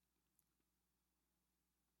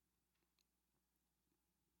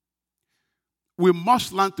 We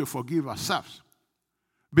must learn to forgive ourselves.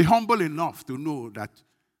 Be humble enough to know that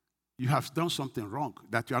you have done something wrong,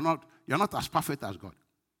 that you're not as perfect as God.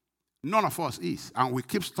 None of us is, and we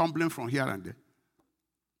keep stumbling from here and there.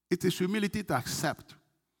 It is humility to accept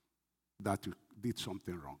that you did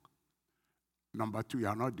something wrong. Number 2, you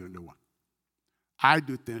are not the only one. I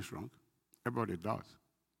do things wrong. Everybody does.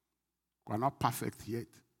 We are not perfect yet.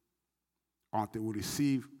 Until we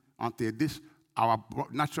receive, until our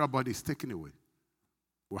natural body is taken away.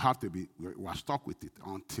 We are stuck with it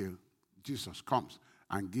until Jesus comes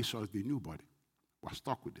and gives us the new body. We're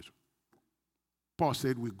stuck with this. Paul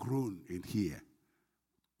said we groan in here,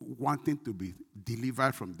 wanting to be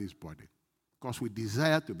delivered from this body. Because we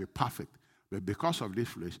desire to be perfect. But because of this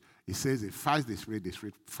flesh, it says it fights the spirit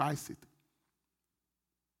fights it.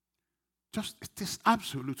 It is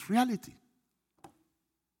absolute reality.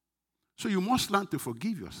 So you must learn to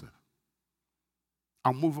forgive yourself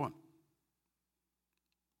and move on.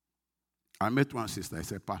 I met one sister. I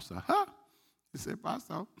said, Pastor, He said,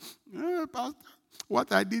 Pastor,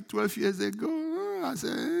 what I did 12 years ago. I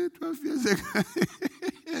said, 12 years ago.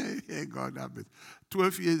 Hey, God, that bit.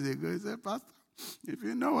 12 years ago. He said, Pastor, if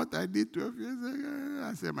you know what I did 12 years ago.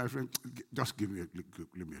 I said, my friend, just leave me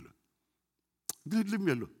alone. Leave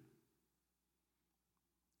me alone.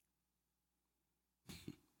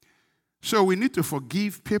 So we need to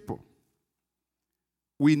forgive people.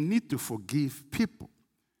 We need to forgive people.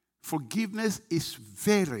 Forgiveness is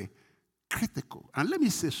very critical. And let me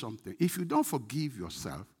say something. If you don't forgive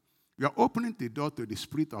yourself, you are opening the door to the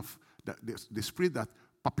spirit the spirit that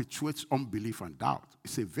perpetuates unbelief and doubt.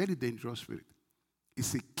 It's a very dangerous spirit.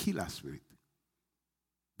 It's a killer spirit.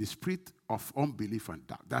 The spirit of unbelief and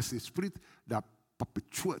doubt. That's a spirit that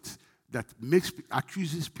perpetuates, that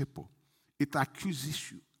accuses people. It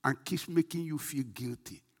accuses you and keeps making you feel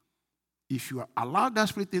guilty. If you allow that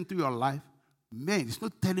spirit into your life, man, it's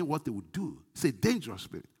not telling what they will do. It's a dangerous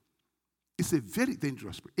spirit. It's a very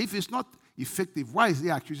dangerous spirit. If it's not effective, why is he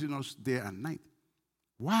accusing us day and night?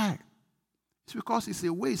 Why? It's because it's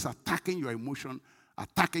a way it's attacking your emotion,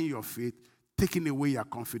 attacking your faith, taking away your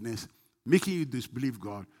confidence, making you disbelieve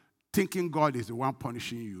God, thinking God is the one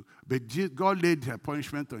punishing you. But God laid the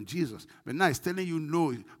punishment on Jesus. But now he's telling you,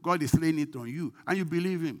 no, God is laying it on you. And you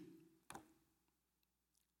believe him.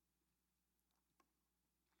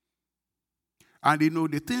 And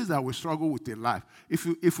the things that we struggle with in life, if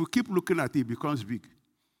we keep looking at it, it becomes big.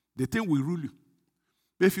 The thing will rule you.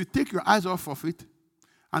 But if you take your eyes off of it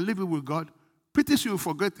and leave it with God, pretty soon you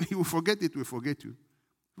will forget it, will forget you.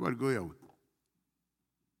 You will go your way.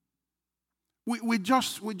 We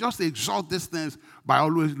just exalt these things by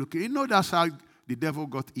always looking. That's how the devil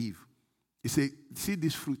got Eve. He said, see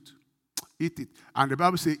this fruit, eat it. And the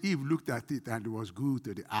Bible says Eve looked at it and it was good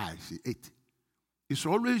to the eye. She ate. It's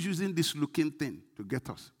always using this looking thing to get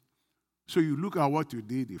us. So you look at what you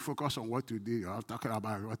did, you focus on what you did, you're talking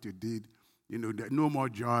about what you did. No more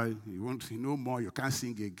joy, you won't see no more, you can't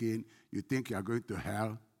sing again, you think you are going to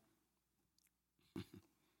hell.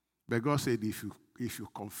 But God said, if you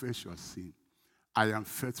confess your sin, I am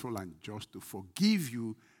faithful and just to forgive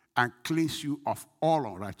you and cleanse you of all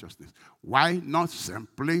unrighteousness. Why not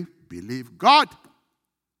simply believe God?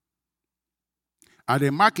 And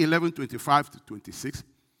in Mark 11:25-26,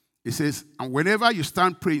 it says, and whenever you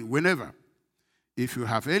stand praying, if you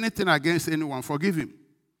have anything against anyone, forgive him.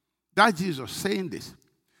 That's Jesus saying this.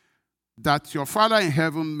 That your Father in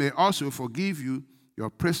heaven may also forgive you your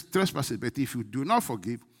trespasses. But if you do not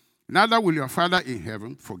forgive, neither will your Father in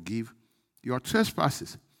heaven forgive your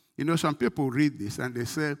trespasses. Some people read this and they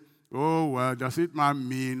say, oh, well, does it not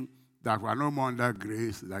mean that we are no more under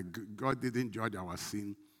grace, that God didn't judge our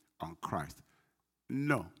sin on Christ?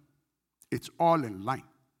 No. It's all in line.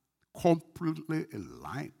 Completely in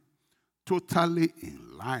line. Totally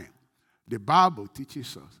in line. The Bible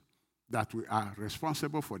teaches us that we are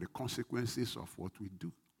responsible for the consequences of what we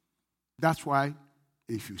do. That's why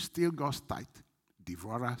if you steal God's tithe,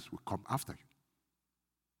 devourers will come after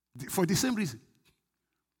you. For the same reason.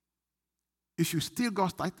 If you steal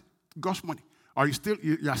God's tithe, God's money, or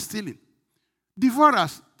you are stealing,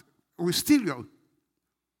 devourers will steal your own.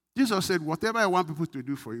 Jesus said, whatever I want people to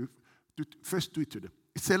do for you, first do it to them.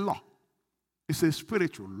 It's a law. It's a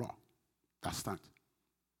spiritual law that stands.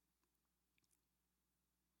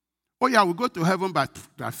 Oh yeah, we go to heaven by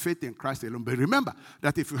faith in Christ alone. But remember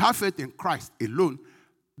that if you have faith in Christ alone,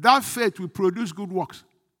 that faith will produce good works.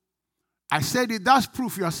 I said it, that's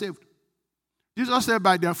proof you are saved. Jesus said,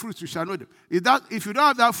 by their fruits you shall know them. If you don't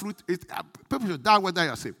have that fruit, people should doubt whether you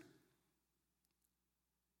are saved.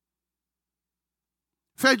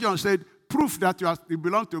 1 John said, proof that you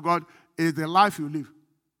belong to God is the life you live.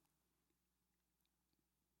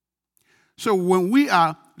 So when we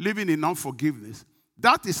are living in unforgiveness,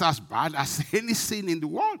 that is as bad as any sin in the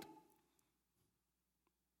world.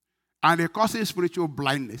 And it causes spiritual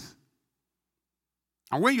blindness.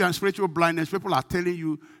 And when you're in spiritual blindness, people are telling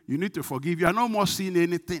you, you need to forgive. You are no more seeing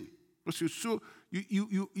anything. Because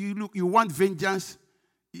you want vengeance.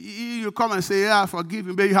 You come and say, yeah, forgive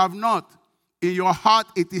him, but you have not. In your heart,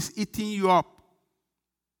 it is eating you up.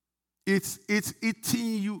 It's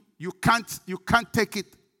eating you. You can't take it.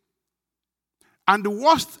 And the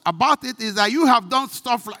worst about it is that you have done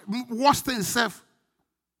stuff like worse than self.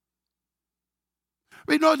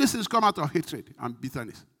 We know this has come out of hatred and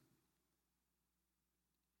bitterness.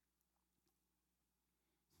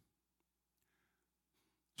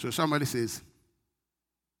 So somebody says,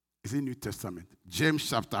 it's in New Testament. James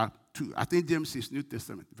chapter 2. I think James is New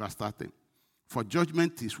Testament, verse 13. For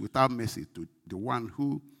judgment is without mercy to the one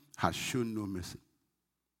who has shown no mercy.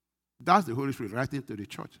 That's the Holy Spirit writing to the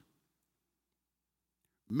church.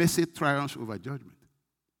 Mercy triumphs over judgment.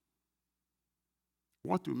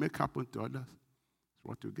 What you make happen to others is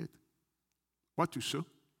what you get. What you sow,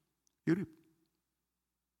 you reap.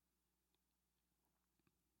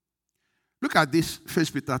 Look at this, 1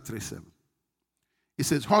 Peter 3:7. It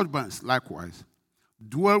says, husbands, likewise,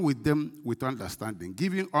 dwell with them with understanding,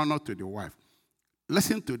 giving honor to the wife.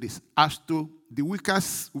 Listen to this, as to the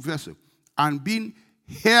weakest vessel, and being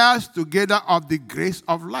heirs together of the grace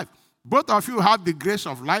of life. Both of you have the grace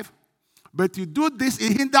of life, but you do this,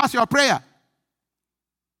 it hinders your prayer.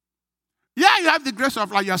 Yeah, you have the grace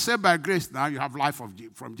of life. You are saved by grace now. You have life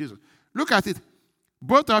from Jesus. Look at it.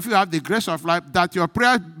 Both of you have the grace of life that your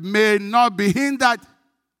prayer may not be hindered.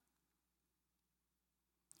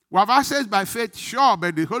 We have access by faith, sure,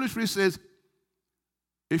 but the Holy Spirit says,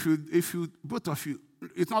 if you, both of you,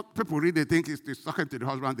 it's not, people read, they think it's talking to the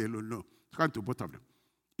husband alone. No, it's talking to both of them.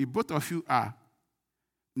 If both of you are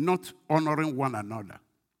not honoring one another,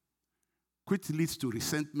 which leads to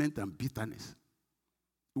resentment and bitterness,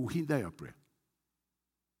 it will hinder your prayer.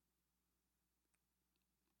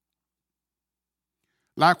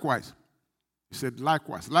 Likewise, he said,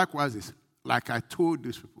 likewise. Likewise is like I told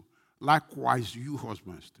these people. Likewise, you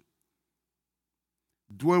husbands too.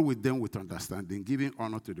 Dwell with them with understanding, giving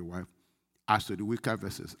honor to the wife as to the weaker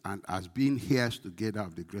vessels, and as being heirs together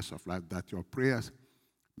of the grace of life, that your prayers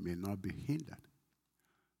may not be hindered.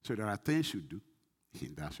 So there are things you do,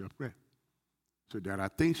 hinders your prayer. So there are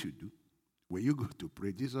things you do. When you go to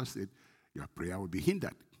pray, Jesus said, your prayer will be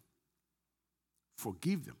hindered.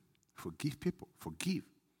 Forgive them. Forgive people. Forgive.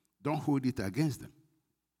 Don't hold it against them.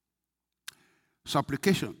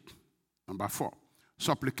 Supplication. Number 4.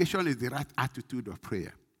 Supplication is the right attitude of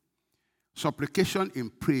prayer. Supplication in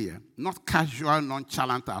prayer, not casual,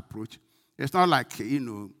 nonchalant approach. It's not like,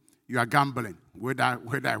 you are gambling whether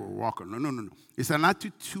I will walk or no. No. It's an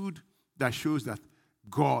attitude that shows that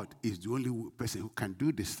God is the only person who can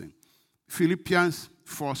do this thing. Philippians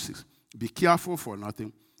 4:6. Be careful for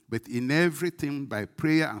nothing, but in everything by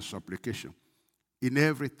prayer and supplication. In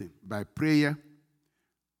everything by prayer.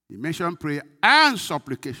 He mentioned prayer and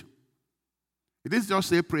supplication. It didn't just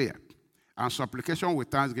say prayer and supplication with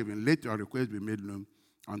thanksgiving. Let your request be made known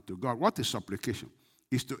unto God. What is supplication?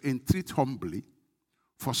 Is to entreat humbly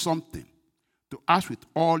for something, to ask with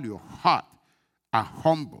all your heart and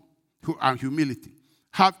humble and humility.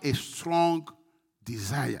 Have a strong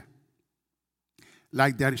desire,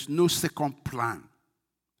 like there is no second plan.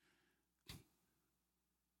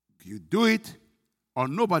 You do it, or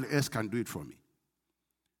nobody else can do it for me.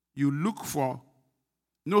 You look for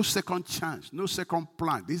no second chance, no second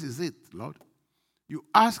plan. This is it, Lord. You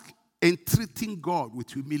ask, entreating God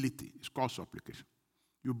with humility. It's called supplication.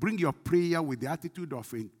 You bring your prayer with the attitude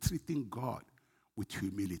of entreating God with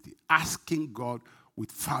humility, asking God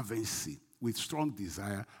with fervency, with strong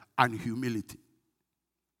desire and humility.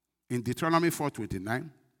 In Deuteronomy 4:29,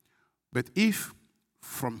 but if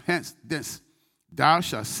from hence thou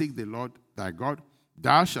shalt seek the Lord thy God,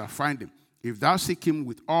 thou shalt find him. If thou seek him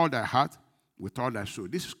with all thy heart, with all thy soul.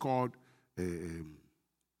 This is called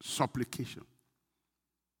supplication.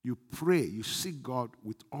 You pray, you seek God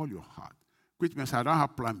with all your heart. Which means I don't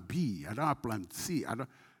have plan B, I don't have plan C.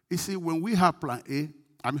 You see, when we have plan A,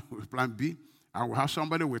 plan B, and we have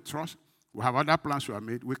somebody we trust, we have other plans we have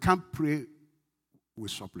made, we can't pray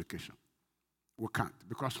with supplication. We can't.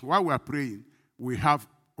 Because while we are praying, we have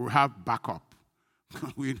backup.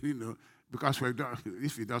 Because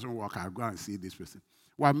if it doesn't work, I'll go and see this person.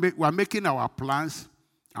 We're making our plans,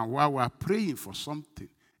 and while we're praying for something,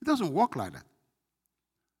 it doesn't work like that.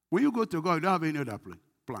 When you go to God, you don't have any other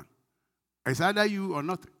plan. It's either you or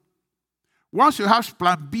nothing. Once you have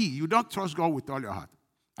plan B, you don't trust God with all your heart.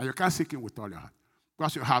 And you can't seek him with all your heart.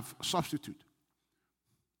 Because you have substitute.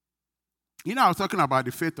 I was talking about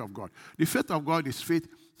the faith of God. The faith of God is faith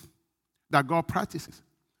that God practices.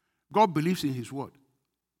 God believes in his word.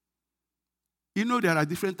 There are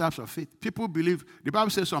different types of faith. People believe, the Bible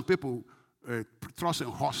says some people trust in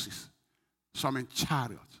horses, some in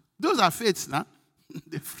chariots. Those are faiths now.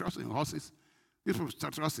 They trust in horses. These people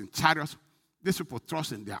trust in chariots. These people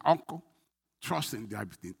trust in their uncle, trust in their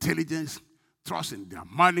intelligence, trust in their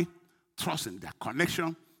money, trust in their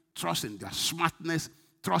connection, trust in their smartness,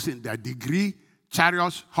 trust in their degree.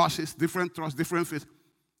 Chariots, horses, different trust, different faith.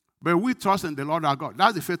 But we trust in the Lord our God.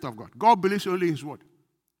 That's the faith of God. God believes only his word.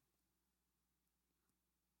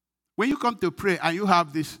 When you come to pray and you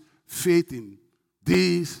have this faith in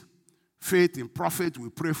this, faith in prophet,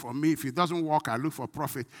 will pray for me. If it doesn't work, I look for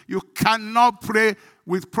prophet. You cannot pray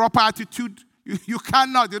with proper attitude. You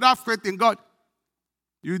cannot. You don't have faith in God.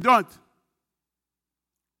 You don't.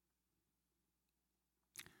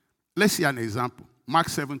 Let's see an example. Mark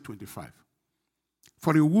 7:25.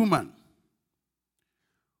 For a woman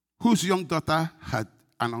whose young daughter had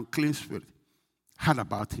an unclean spirit, heard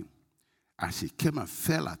about him, and she came and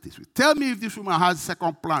fell at his feet. Tell me if this woman has a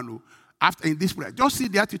second plan after in this prayer. Just see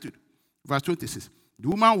the attitude. Verse 26. The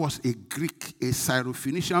woman was a Greek, a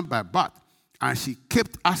Syrophoenician by birth, and she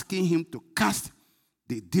kept asking him to cast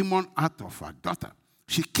the demon out of her daughter.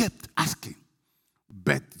 She kept asking.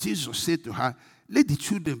 But Jesus said to her, let the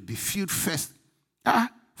children be filled first.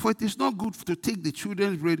 For it is not good to take the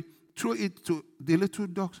children's bread, throw it to the little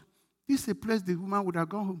dogs. This is a place the woman would have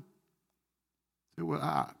gone home. Say,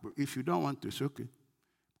 well, if you don't want to, it's okay.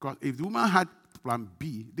 Because if the woman had plan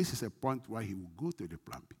B, this is a point where he will go to the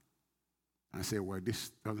plan B and say, well,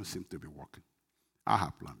 this doesn't seem to be working. I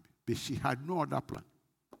have plan B. But she had no other plan.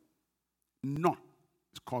 None.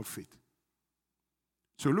 It's called faith.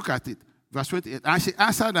 So look at it. Verse 28. And she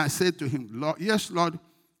answered and said to him, Lord, yes, Lord,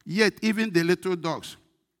 yet even the little dogs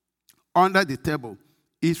under the table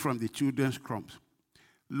eat from the children's crumbs.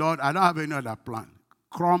 Lord, I don't have any other plan.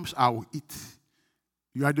 Crumbs I will eat.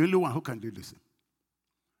 You are the only one who can do this.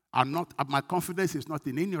 My confidence is not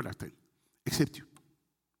in any other thing except you.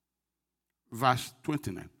 verse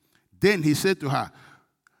 29. Then he said to her,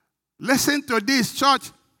 listen to this, church,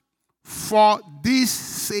 for this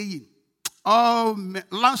saying. Oh,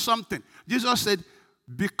 learn something. Jesus said,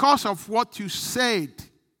 because of what you said.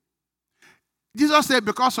 Jesus said,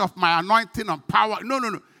 because of my anointing and power.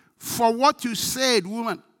 No. For what you said,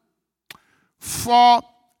 woman. For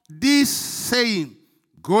this saying,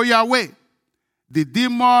 go your way. The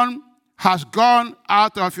demon has gone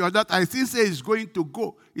out of your daughter. I still say he's going to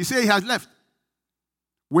go. He said he has left.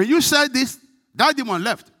 When you said this, that demon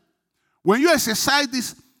left. When you exercise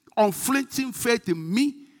this unflinching faith in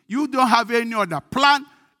me, you don't have any other plan.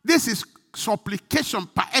 This is supplication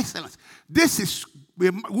par excellence. This is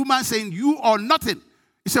a woman saying you are nothing.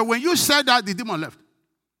 He said, when you said that, the demon left.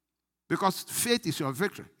 Because faith is your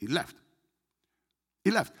victory. He left.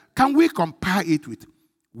 He left. Can we compare it with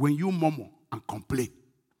when you murmur and complain?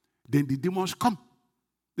 Then the demons come.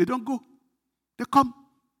 They don't go. They come.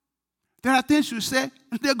 There are things you say,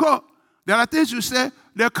 they go. There are things you say,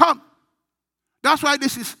 they come. That's why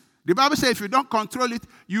this is, the Bible says if you don't control it,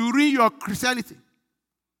 you ruin your Christianity.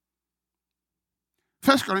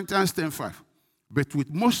 1 Corinthians 10:5. But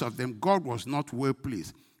with most of them, God was not well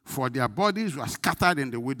pleased, for their bodies were scattered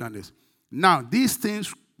in the wilderness. Now, these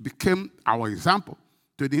things became our example,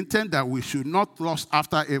 to the intent that we should not lust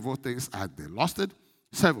after evil things as they lusted.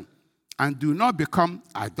 7. And do not become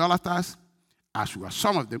idolaters, as were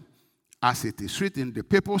some of them, as it is written, the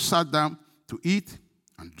people sat down to eat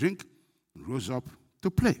and drink and rose up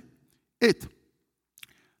to play. 8.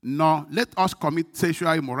 Nor let us commit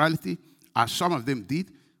sexual immorality, as some of them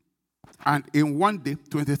did, and in one day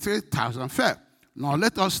 23,000 fell. Nor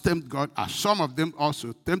let us tempt God, as some of them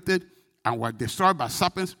also tempted and were destroyed by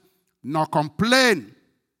serpents. Nor complain,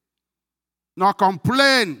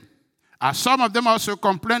 as some of them also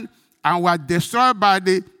complained and were destroyed by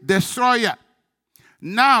the destroyer.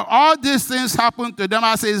 Now, all these things happened to them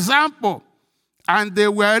as an example, and they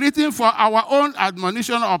were written for our own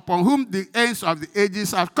admonition, upon whom the ends of the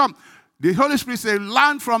ages have come. The Holy Spirit said,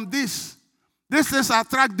 learn from this. These things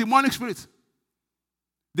attract demonic spirits.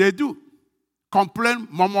 They do. Complain,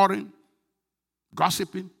 murmuring,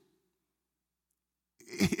 gossiping.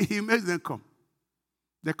 He makes them come.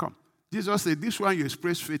 They come. Jesus said, this one you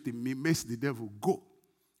express faith in me makes the devil go.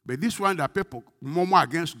 But this one that people murmur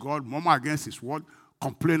against God, murmur against his word,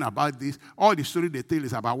 complain about this, all the story they tell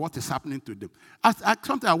is about what is happening to them.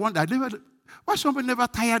 Something I wonder, why somebody never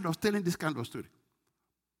tired of telling this kind of story?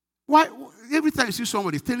 Why, every time you see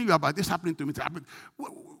somebody telling you about this happening to me,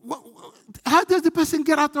 how does the person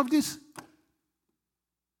get out of this?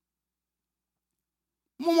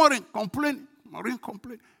 Murmuring, complaining,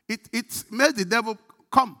 it makes the devil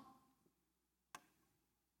come.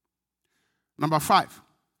 Number 5,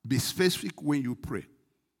 be specific when you pray.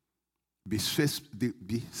 Be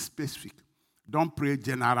specific. Don't pray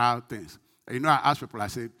general things. You know, I ask people, I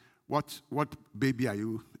said, what baby are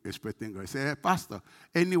you expecting? I say, hey, Pastor,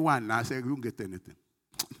 anyone. I say, you won't get anything.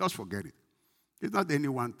 Just forget it. It's not any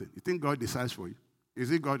one thing. You think God decides for you?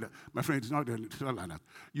 Is it God? My friend, it's not like that.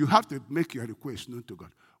 You have to make your request known to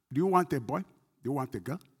God. Do you want a boy? Do you want a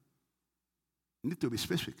girl? You need to be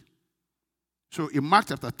specific. So in Mark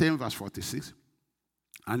chapter 10, verse 46,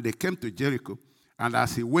 and they came to Jericho, and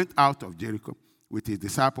as he went out of Jericho with his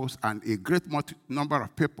disciples and a great number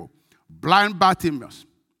of people, blind Bartimaeus,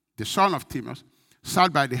 the son of Timaeus,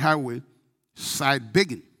 sat by the highway side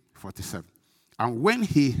begging. 47. And when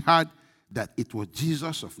he heard that it was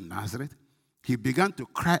Jesus of Nazareth, he began to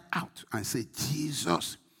cry out and say,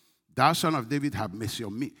 Jesus, thou son of David, have mercy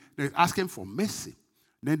on me. They're asking for mercy.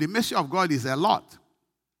 Then the mercy of God is a lot.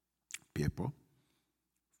 People.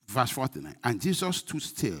 Verse 49. And Jesus stood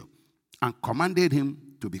still and commanded him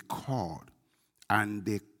to be called. And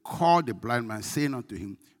they called the blind man, saying unto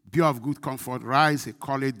him, be of good comfort, rise, he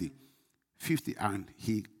called thee. 50. And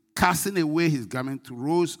he, casting away his garment,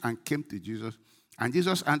 rose and came to Jesus. And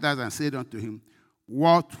Jesus answered and said unto him,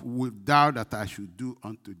 what wilt thou that I should do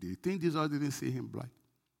unto thee? You think Jesus didn't see him blind?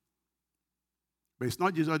 But it's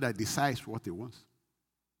not Jesus that decides what he wants.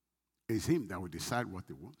 It's him that will decide what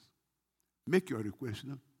he wants. Make your request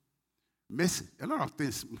known. Mercy. A lot of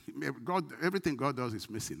things. God, everything God does is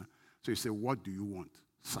mercy. Now. So you say, what do you want,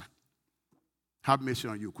 sir? Have mercy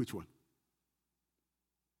on you. Which one?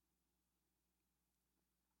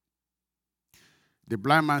 The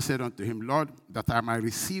blind man said unto him, Lord, that I might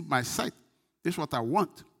receive my sight. This is what I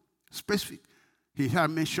want. Specific. He had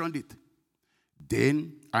mentioned it.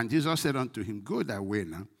 Then, and Jesus said unto him, go thy way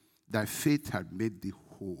now. Thy faith had made thee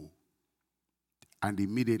whole. And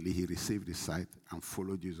immediately he received his sight and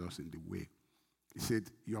followed Jesus in the way. He said,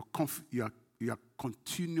 your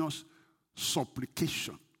continuous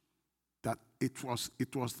supplication that it was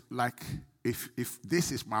like, if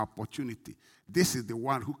this is my opportunity, this is the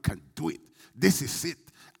one who can do it. This is it.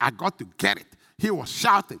 I got to get it. He was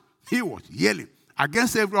shouting. He was yelling.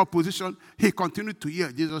 Against every opposition, he continued to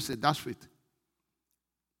yell. Jesus said, that's it.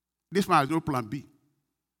 This man has no plan B.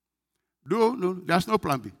 No, there's no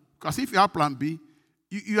plan B. Because if you have plan B,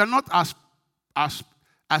 you are not as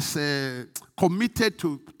committed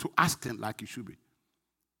to asking like you should be.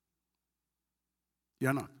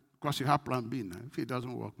 You're not. Because you have plan B now. If it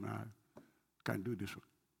doesn't work now, you can do this one.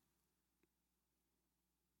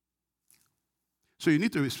 So you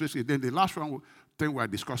need to be specific. Then the last one thing we're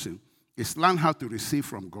discussing is learn how to receive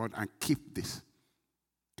from God and keep this.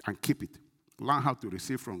 And keep it. Learn how to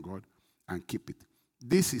receive from God and keep it.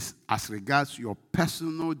 This is as regards your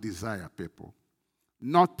personal desire, people.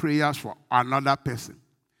 Not prayers for another person,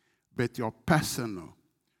 but your personal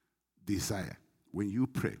desire when you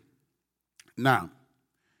pray. Now,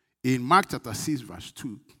 in Mark chapter 6, verse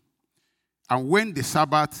 2, and when the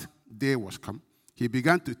Sabbath day was come, he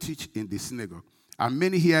began to teach in the synagogue. And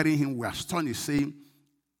many hearing him were astonished, saying,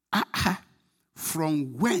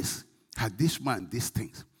 from whence had this man these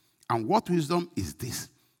things? And what wisdom is this,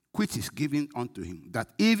 which is given unto him, that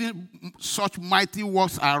even such mighty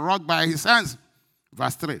works are wrought by his hands?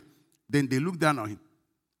 Verse 3, then they looked down on him.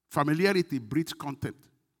 Familiarity breeds contempt.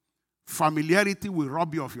 Familiarity will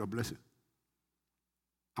rob you of your blessing.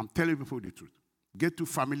 I'm telling people the truth. Get too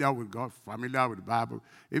familiar with God, familiar with the Bible,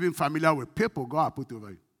 even familiar with people God has put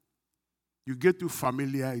over you. You get too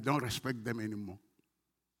familiar, you don't respect them anymore.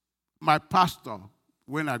 My pastor,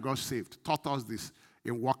 when I got saved, taught us this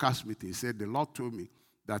in workers' meeting. He said, the Lord told me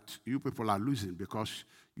that you people are losing because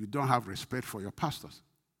you don't have respect for your pastors.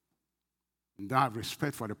 You don't have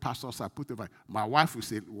respect for the pastors I put over. My wife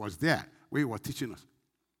was there when he was teaching us.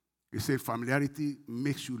 He said, familiarity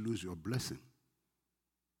makes you lose your blessing.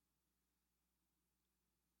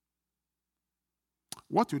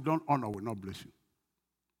 What you don't honor will not bless you.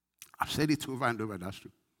 I've said it over and over, that's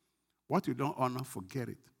true. What you don't honor, forget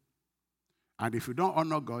it. And if you don't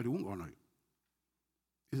honor God, He won't honor you.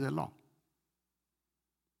 It's a law.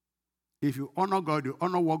 If you honor God, you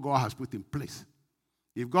honor what God has put in place.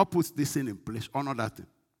 If God puts this thing in place, honor that thing.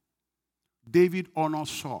 David honored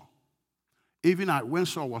Saul. Even when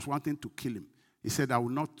Saul was wanting to kill him, he said, I will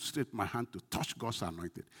not stretch my hand to touch God's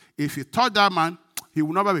anointed. If he touched that man, he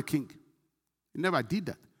will never be king. He never did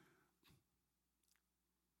that.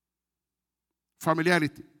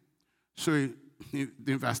 Familiarity. So in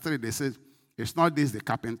verse 3, they said, it's not this the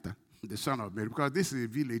carpenter, the son of Mary, because this is a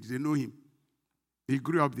village, they know him. He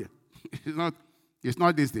grew up there. It's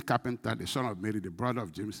not this the carpenter, the son of Mary, the brother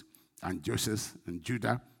of James and Joseph and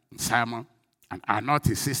Judah and Simon, and are not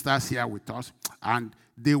his sisters here with us? And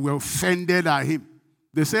they were offended at him.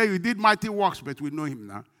 They say, you did mighty works, but we know him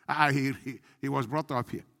now. He was brought up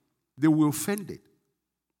here. They were offended.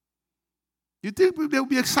 You think they'll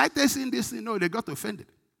be excited seeing this? No, they got offended.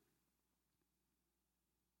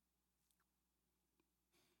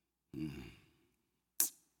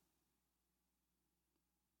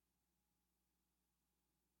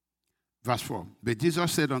 Verse 4, but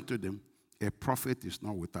Jesus said unto them, a prophet is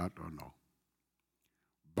not without honor,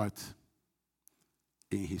 but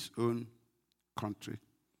in his own country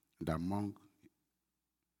and among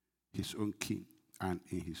his own king and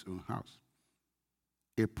in his own house.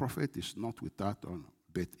 A prophet is not without honor,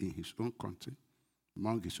 but in his own country,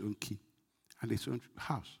 among his own king and his own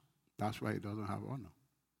house. That's why he doesn't have honor,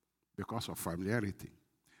 because of familiarity.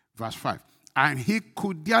 Verse 5, and he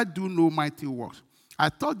could there do no mighty works. I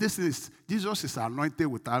thought Jesus is anointed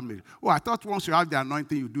without me. Oh, I thought once you have the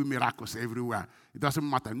anointing, you do miracles everywhere. It doesn't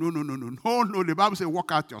matter. No. The Bible says,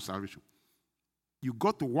 work out your salvation. You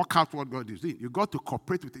got to work out what God is doing. You got to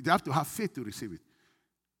cooperate with it. You have to have faith to receive it.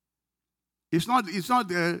 It's not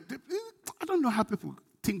I don't know how people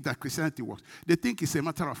think that Christianity works. They think it's a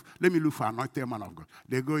matter of, let me look for an anointed man of God.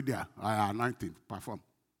 They go there, I anointing, perform.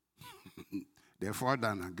 They fall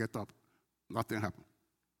down and get up. Nothing happens.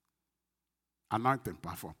 Anointing,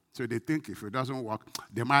 perform. So they think if it doesn't work,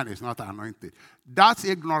 the man is not anointed. That's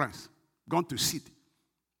ignorance. Gone to seed.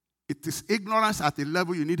 It is ignorance at a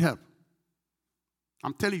level you need help.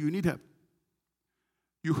 I'm telling you, you need help.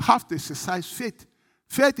 You have to exercise faith.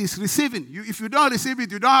 Faith is receiving. If you don't receive it,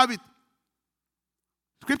 you don't have it.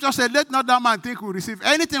 Scripture said, let not that man think we receive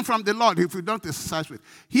anything from the Lord if we don't exercise faith.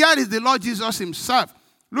 Here is the Lord Jesus himself.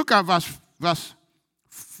 Look at verse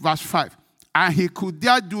 5. And he could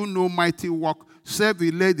there do no mighty work, save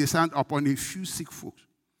he laid his hand upon a few sick folks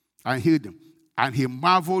and healed them. And he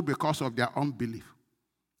marveled because of their unbelief.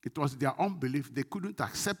 It was their unbelief. They couldn't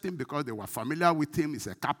accept him because they were familiar with him. He's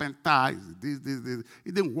a carpenter. He's this.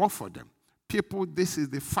 It didn't work for them. People, this is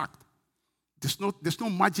the fact. There's no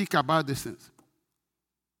magic about these things.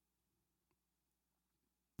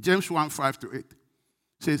 James 1:5-8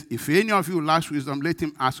 says, if any of you lacks wisdom, let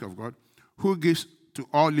him ask of God, who gives to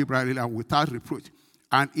all liberally and without reproach,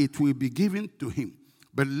 and it will be given to him.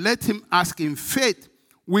 But let him ask in faith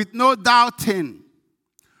with no doubting.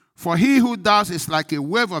 For he who doubts is like a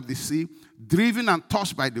wave of the sea, driven and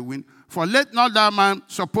tossed by the wind. For let not that man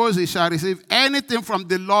suppose he shall receive anything from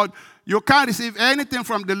the Lord. You can't receive anything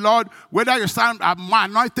from the Lord, whether you stand a man,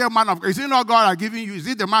 anointed man of God. Is it not God giving you? Is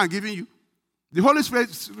it the man giving you? The Holy Spirit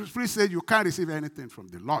said you can't receive anything from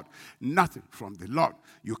the Lord. Nothing from the Lord.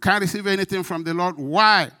 You can't receive anything from the Lord.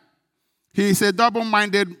 Why? He is a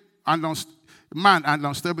double-minded man and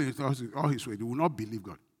unstable in all his ways. He will not believe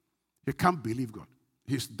God. He can't believe God.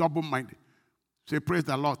 He's double-minded. Say, praise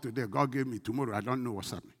the Lord today. God gave me tomorrow. I don't know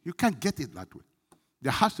what's happening. You can't get it that way.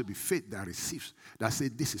 There has to be faith that receives, that says,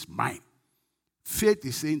 this is mine. Faith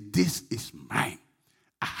is saying, this is mine.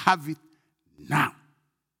 I have it now.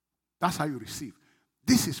 That's how you receive.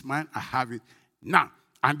 This is mine. I have it now.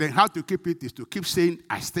 And then how to keep it is to keep saying,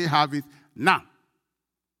 I still have it now.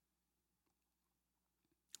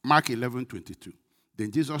 Mark 11:22. Then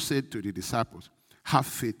Jesus said to the disciples, have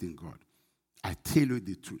faith in God. I tell you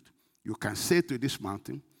the truth. You can say to this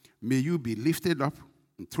mountain, may you be lifted up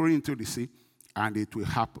and thrown into the sea, and it will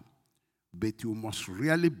happen. But you must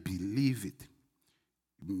really believe it.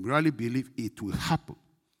 Really believe it will happen.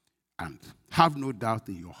 And have no doubt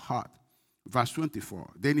in your heart. Verse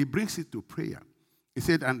 24. Then he brings it to prayer. He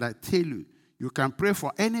said, and I tell you, you can pray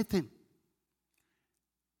for anything.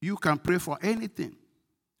 You can pray for anything.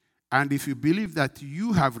 And if you believe that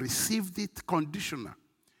you have received it conditional,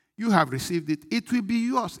 you have received it, it will be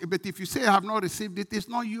yours. But if you say I have not received it, it's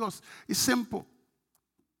not yours. It's simple.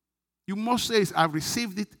 You must say, I've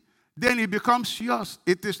received it, then it becomes yours.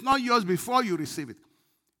 It is not yours before you receive it.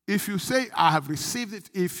 If you say, I have received it,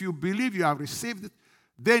 if you believe you have received it,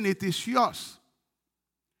 then it is yours.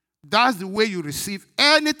 That's the way you receive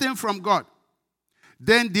anything from God.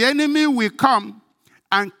 Then the enemy will come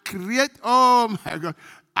and create, oh my God.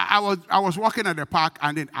 I was walking at the park,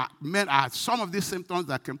 and then I had some of these symptoms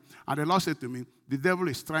that came, and the Lord said to me, the devil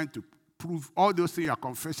is trying to prove all those things you are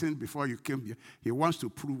confessing before you came here. He wants to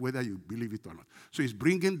prove whether you believe it or not. So he's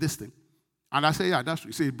bringing this thing. And I say, yeah, that's what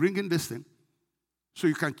he said. He's bringing this thing so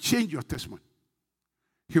you can change your testimony.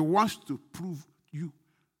 He wants to prove you.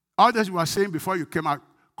 All that you were saying before you came out,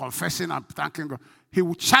 confessing and thanking God, he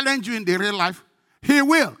will challenge you in the real life. He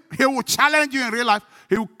will. He will challenge you in real life.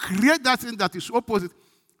 He will create that thing that is opposite.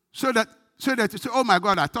 So that you say, oh my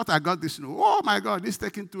God, I thought I got this. No. Oh my God, this is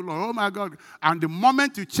taking too long. Oh my God. And the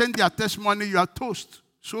moment you change your testimony, you are toast.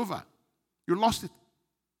 It's over. You lost it.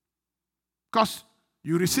 Because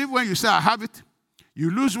you receive when you say, I have it.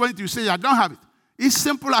 You lose when you say, I don't have it. It's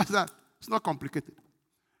simple as that. It's not complicated.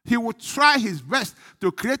 He will try his best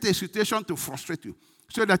to create a situation to frustrate you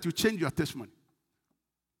so that you change your testimony.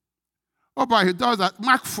 Oh, but he does that.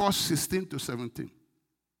 Mark 4:16-17.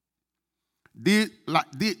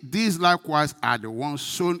 These likewise are the ones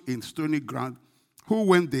sown in stony ground, who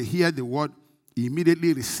when they hear the word,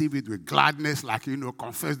 immediately receive it with gladness, like,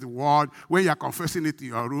 confess the word. When you're confessing it in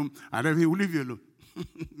your room, and then he will leave you alone.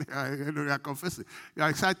 You're confessing. You're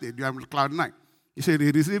excited. You're on cloud nine. He said,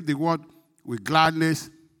 they receive the word with gladness.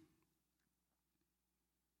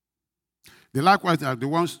 These likewise are the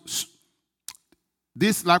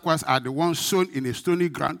ones sown in a stony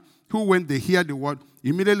ground, who when they hear the word,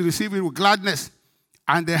 immediately receive it with gladness,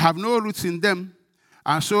 and they have no roots in them,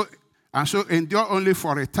 and so endure only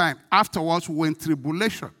for a time. Afterwards, when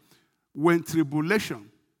tribulation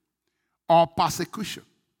or persecution,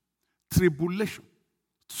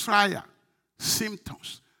 trial,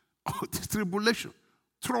 symptoms, tribulation,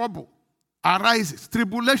 trouble arises,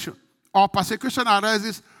 tribulation or persecution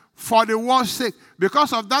arises for the word's sake.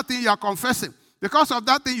 Because of that thing you are confessing, because of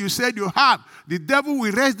that thing you said you have, the devil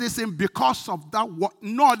will raise this thing because of that word,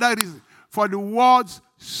 no other reason, for the word's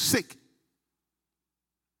sake.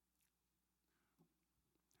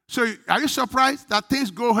 So are you surprised that things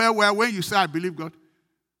go here where when you say, I believe God?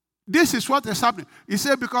 This is what is happening. He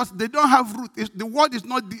said because they don't have root. The word is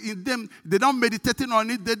not in them. They don't meditate on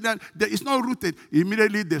it. It's not rooted.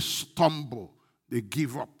 Immediately they stumble. They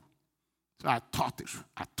give up. So I thought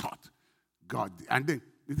God. And then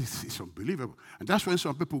this is unbelievable. And that's when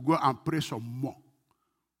some people go and pray some more.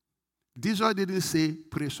 This one didn't say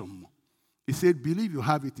pray some more. He said believe you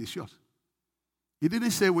have it, it's yours. He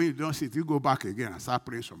didn't say when you don't see it, you go back again and start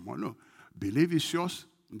praying some more. No. Believe it's yours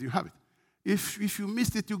and you have it. If you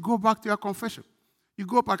missed it, you go back to your confession. You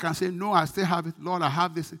go back and say, no, I still have it. Lord, I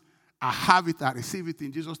have this. I have it. I receive it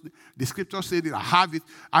in Jesus' name. The scripture said it. I have it.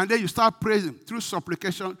 And then you start praising through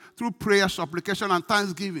supplication, through prayer, supplication, and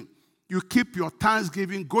thanksgiving. You keep your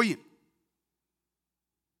thanksgiving going.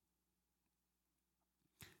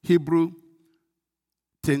 Hebrew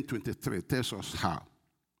 10:23 tells us how.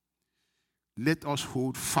 Let us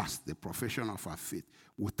hold fast the profession of our faith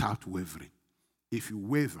without wavering. If you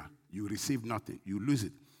waver, you receive nothing. You lose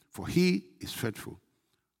it. For he is faithful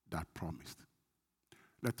that promised.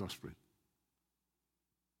 Let us pray.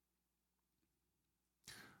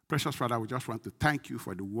 Precious Father, we just want to thank you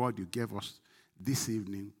for the word you gave us this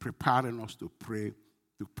evening, preparing us to pray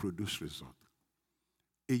to produce result.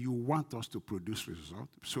 And you want us to produce result,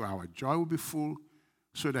 so our joy will be full,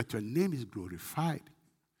 so that your name is glorified.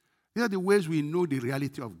 These are the ways we know the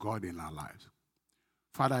reality of God in our lives.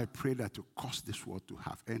 Father, I pray that you cause this word to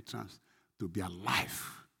have entrance, to be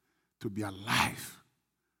alive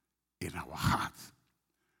in our hearts,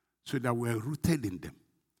 so that we're rooted in them.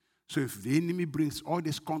 So if the enemy brings all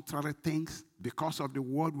these contrary things because of the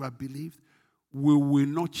word we have believed, we will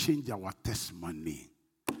not change our testimony.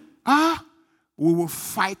 We will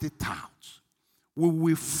fight it out. We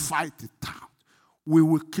will fight it out. We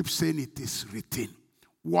will keep saying it is written.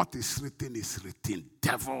 What is written is written.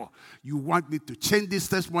 Devil, you want me to change this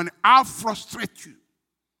testimony? I'll frustrate you.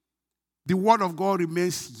 The word of God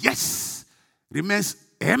remains yes. Remains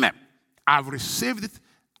amen. I've received it.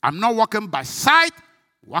 I'm not walking by sight,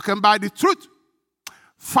 walking by the truth.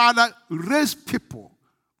 Father, raise people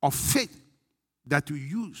of faith that you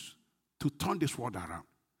use to turn this world around.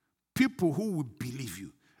 People who will believe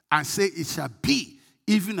you and say it shall be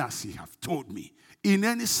even as you have told me. In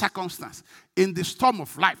any circumstance, in the storm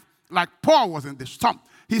of life, like Paul was in the storm,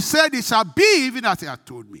 he said it shall be even as he had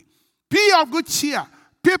told me. Be of good cheer.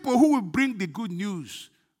 People who will bring the good news,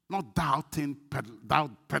 not doubting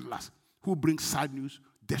peddlers who bring sad news,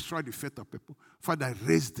 destroy the faith of people. Father,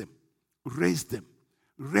 raise them. Raise them.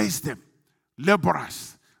 Raise them.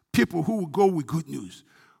 Laborers. People who will go with good news.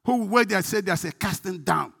 Who, where they say there's a casting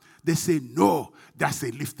down, they say no, there's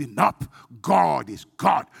a lifting up. God is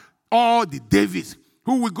God. All the Davids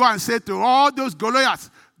who will go and say to all those Goliaths,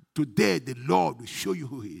 today the Lord will show you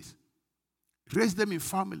who he is. Raise them in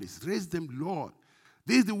families. Raise them, Lord.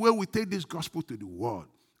 This is the way we take this gospel to the world.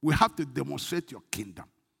 We have to demonstrate your kingdom,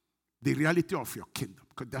 the reality of your kingdom.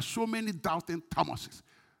 Because there are so many doubting Thomases.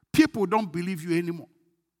 People don't believe you anymore.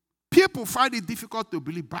 People find it difficult to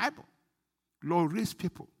believe Bible. Lord, raise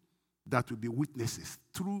people that will be witnesses,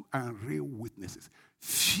 true and real witnesses,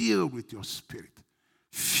 filled with your spirit,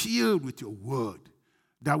 filled with your word,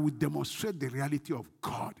 that will demonstrate the reality of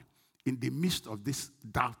God in the midst of this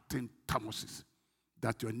doubting Thomases,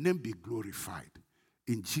 that your name be glorified.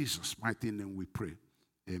 In Jesus' mighty name we pray.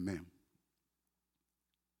 Amen.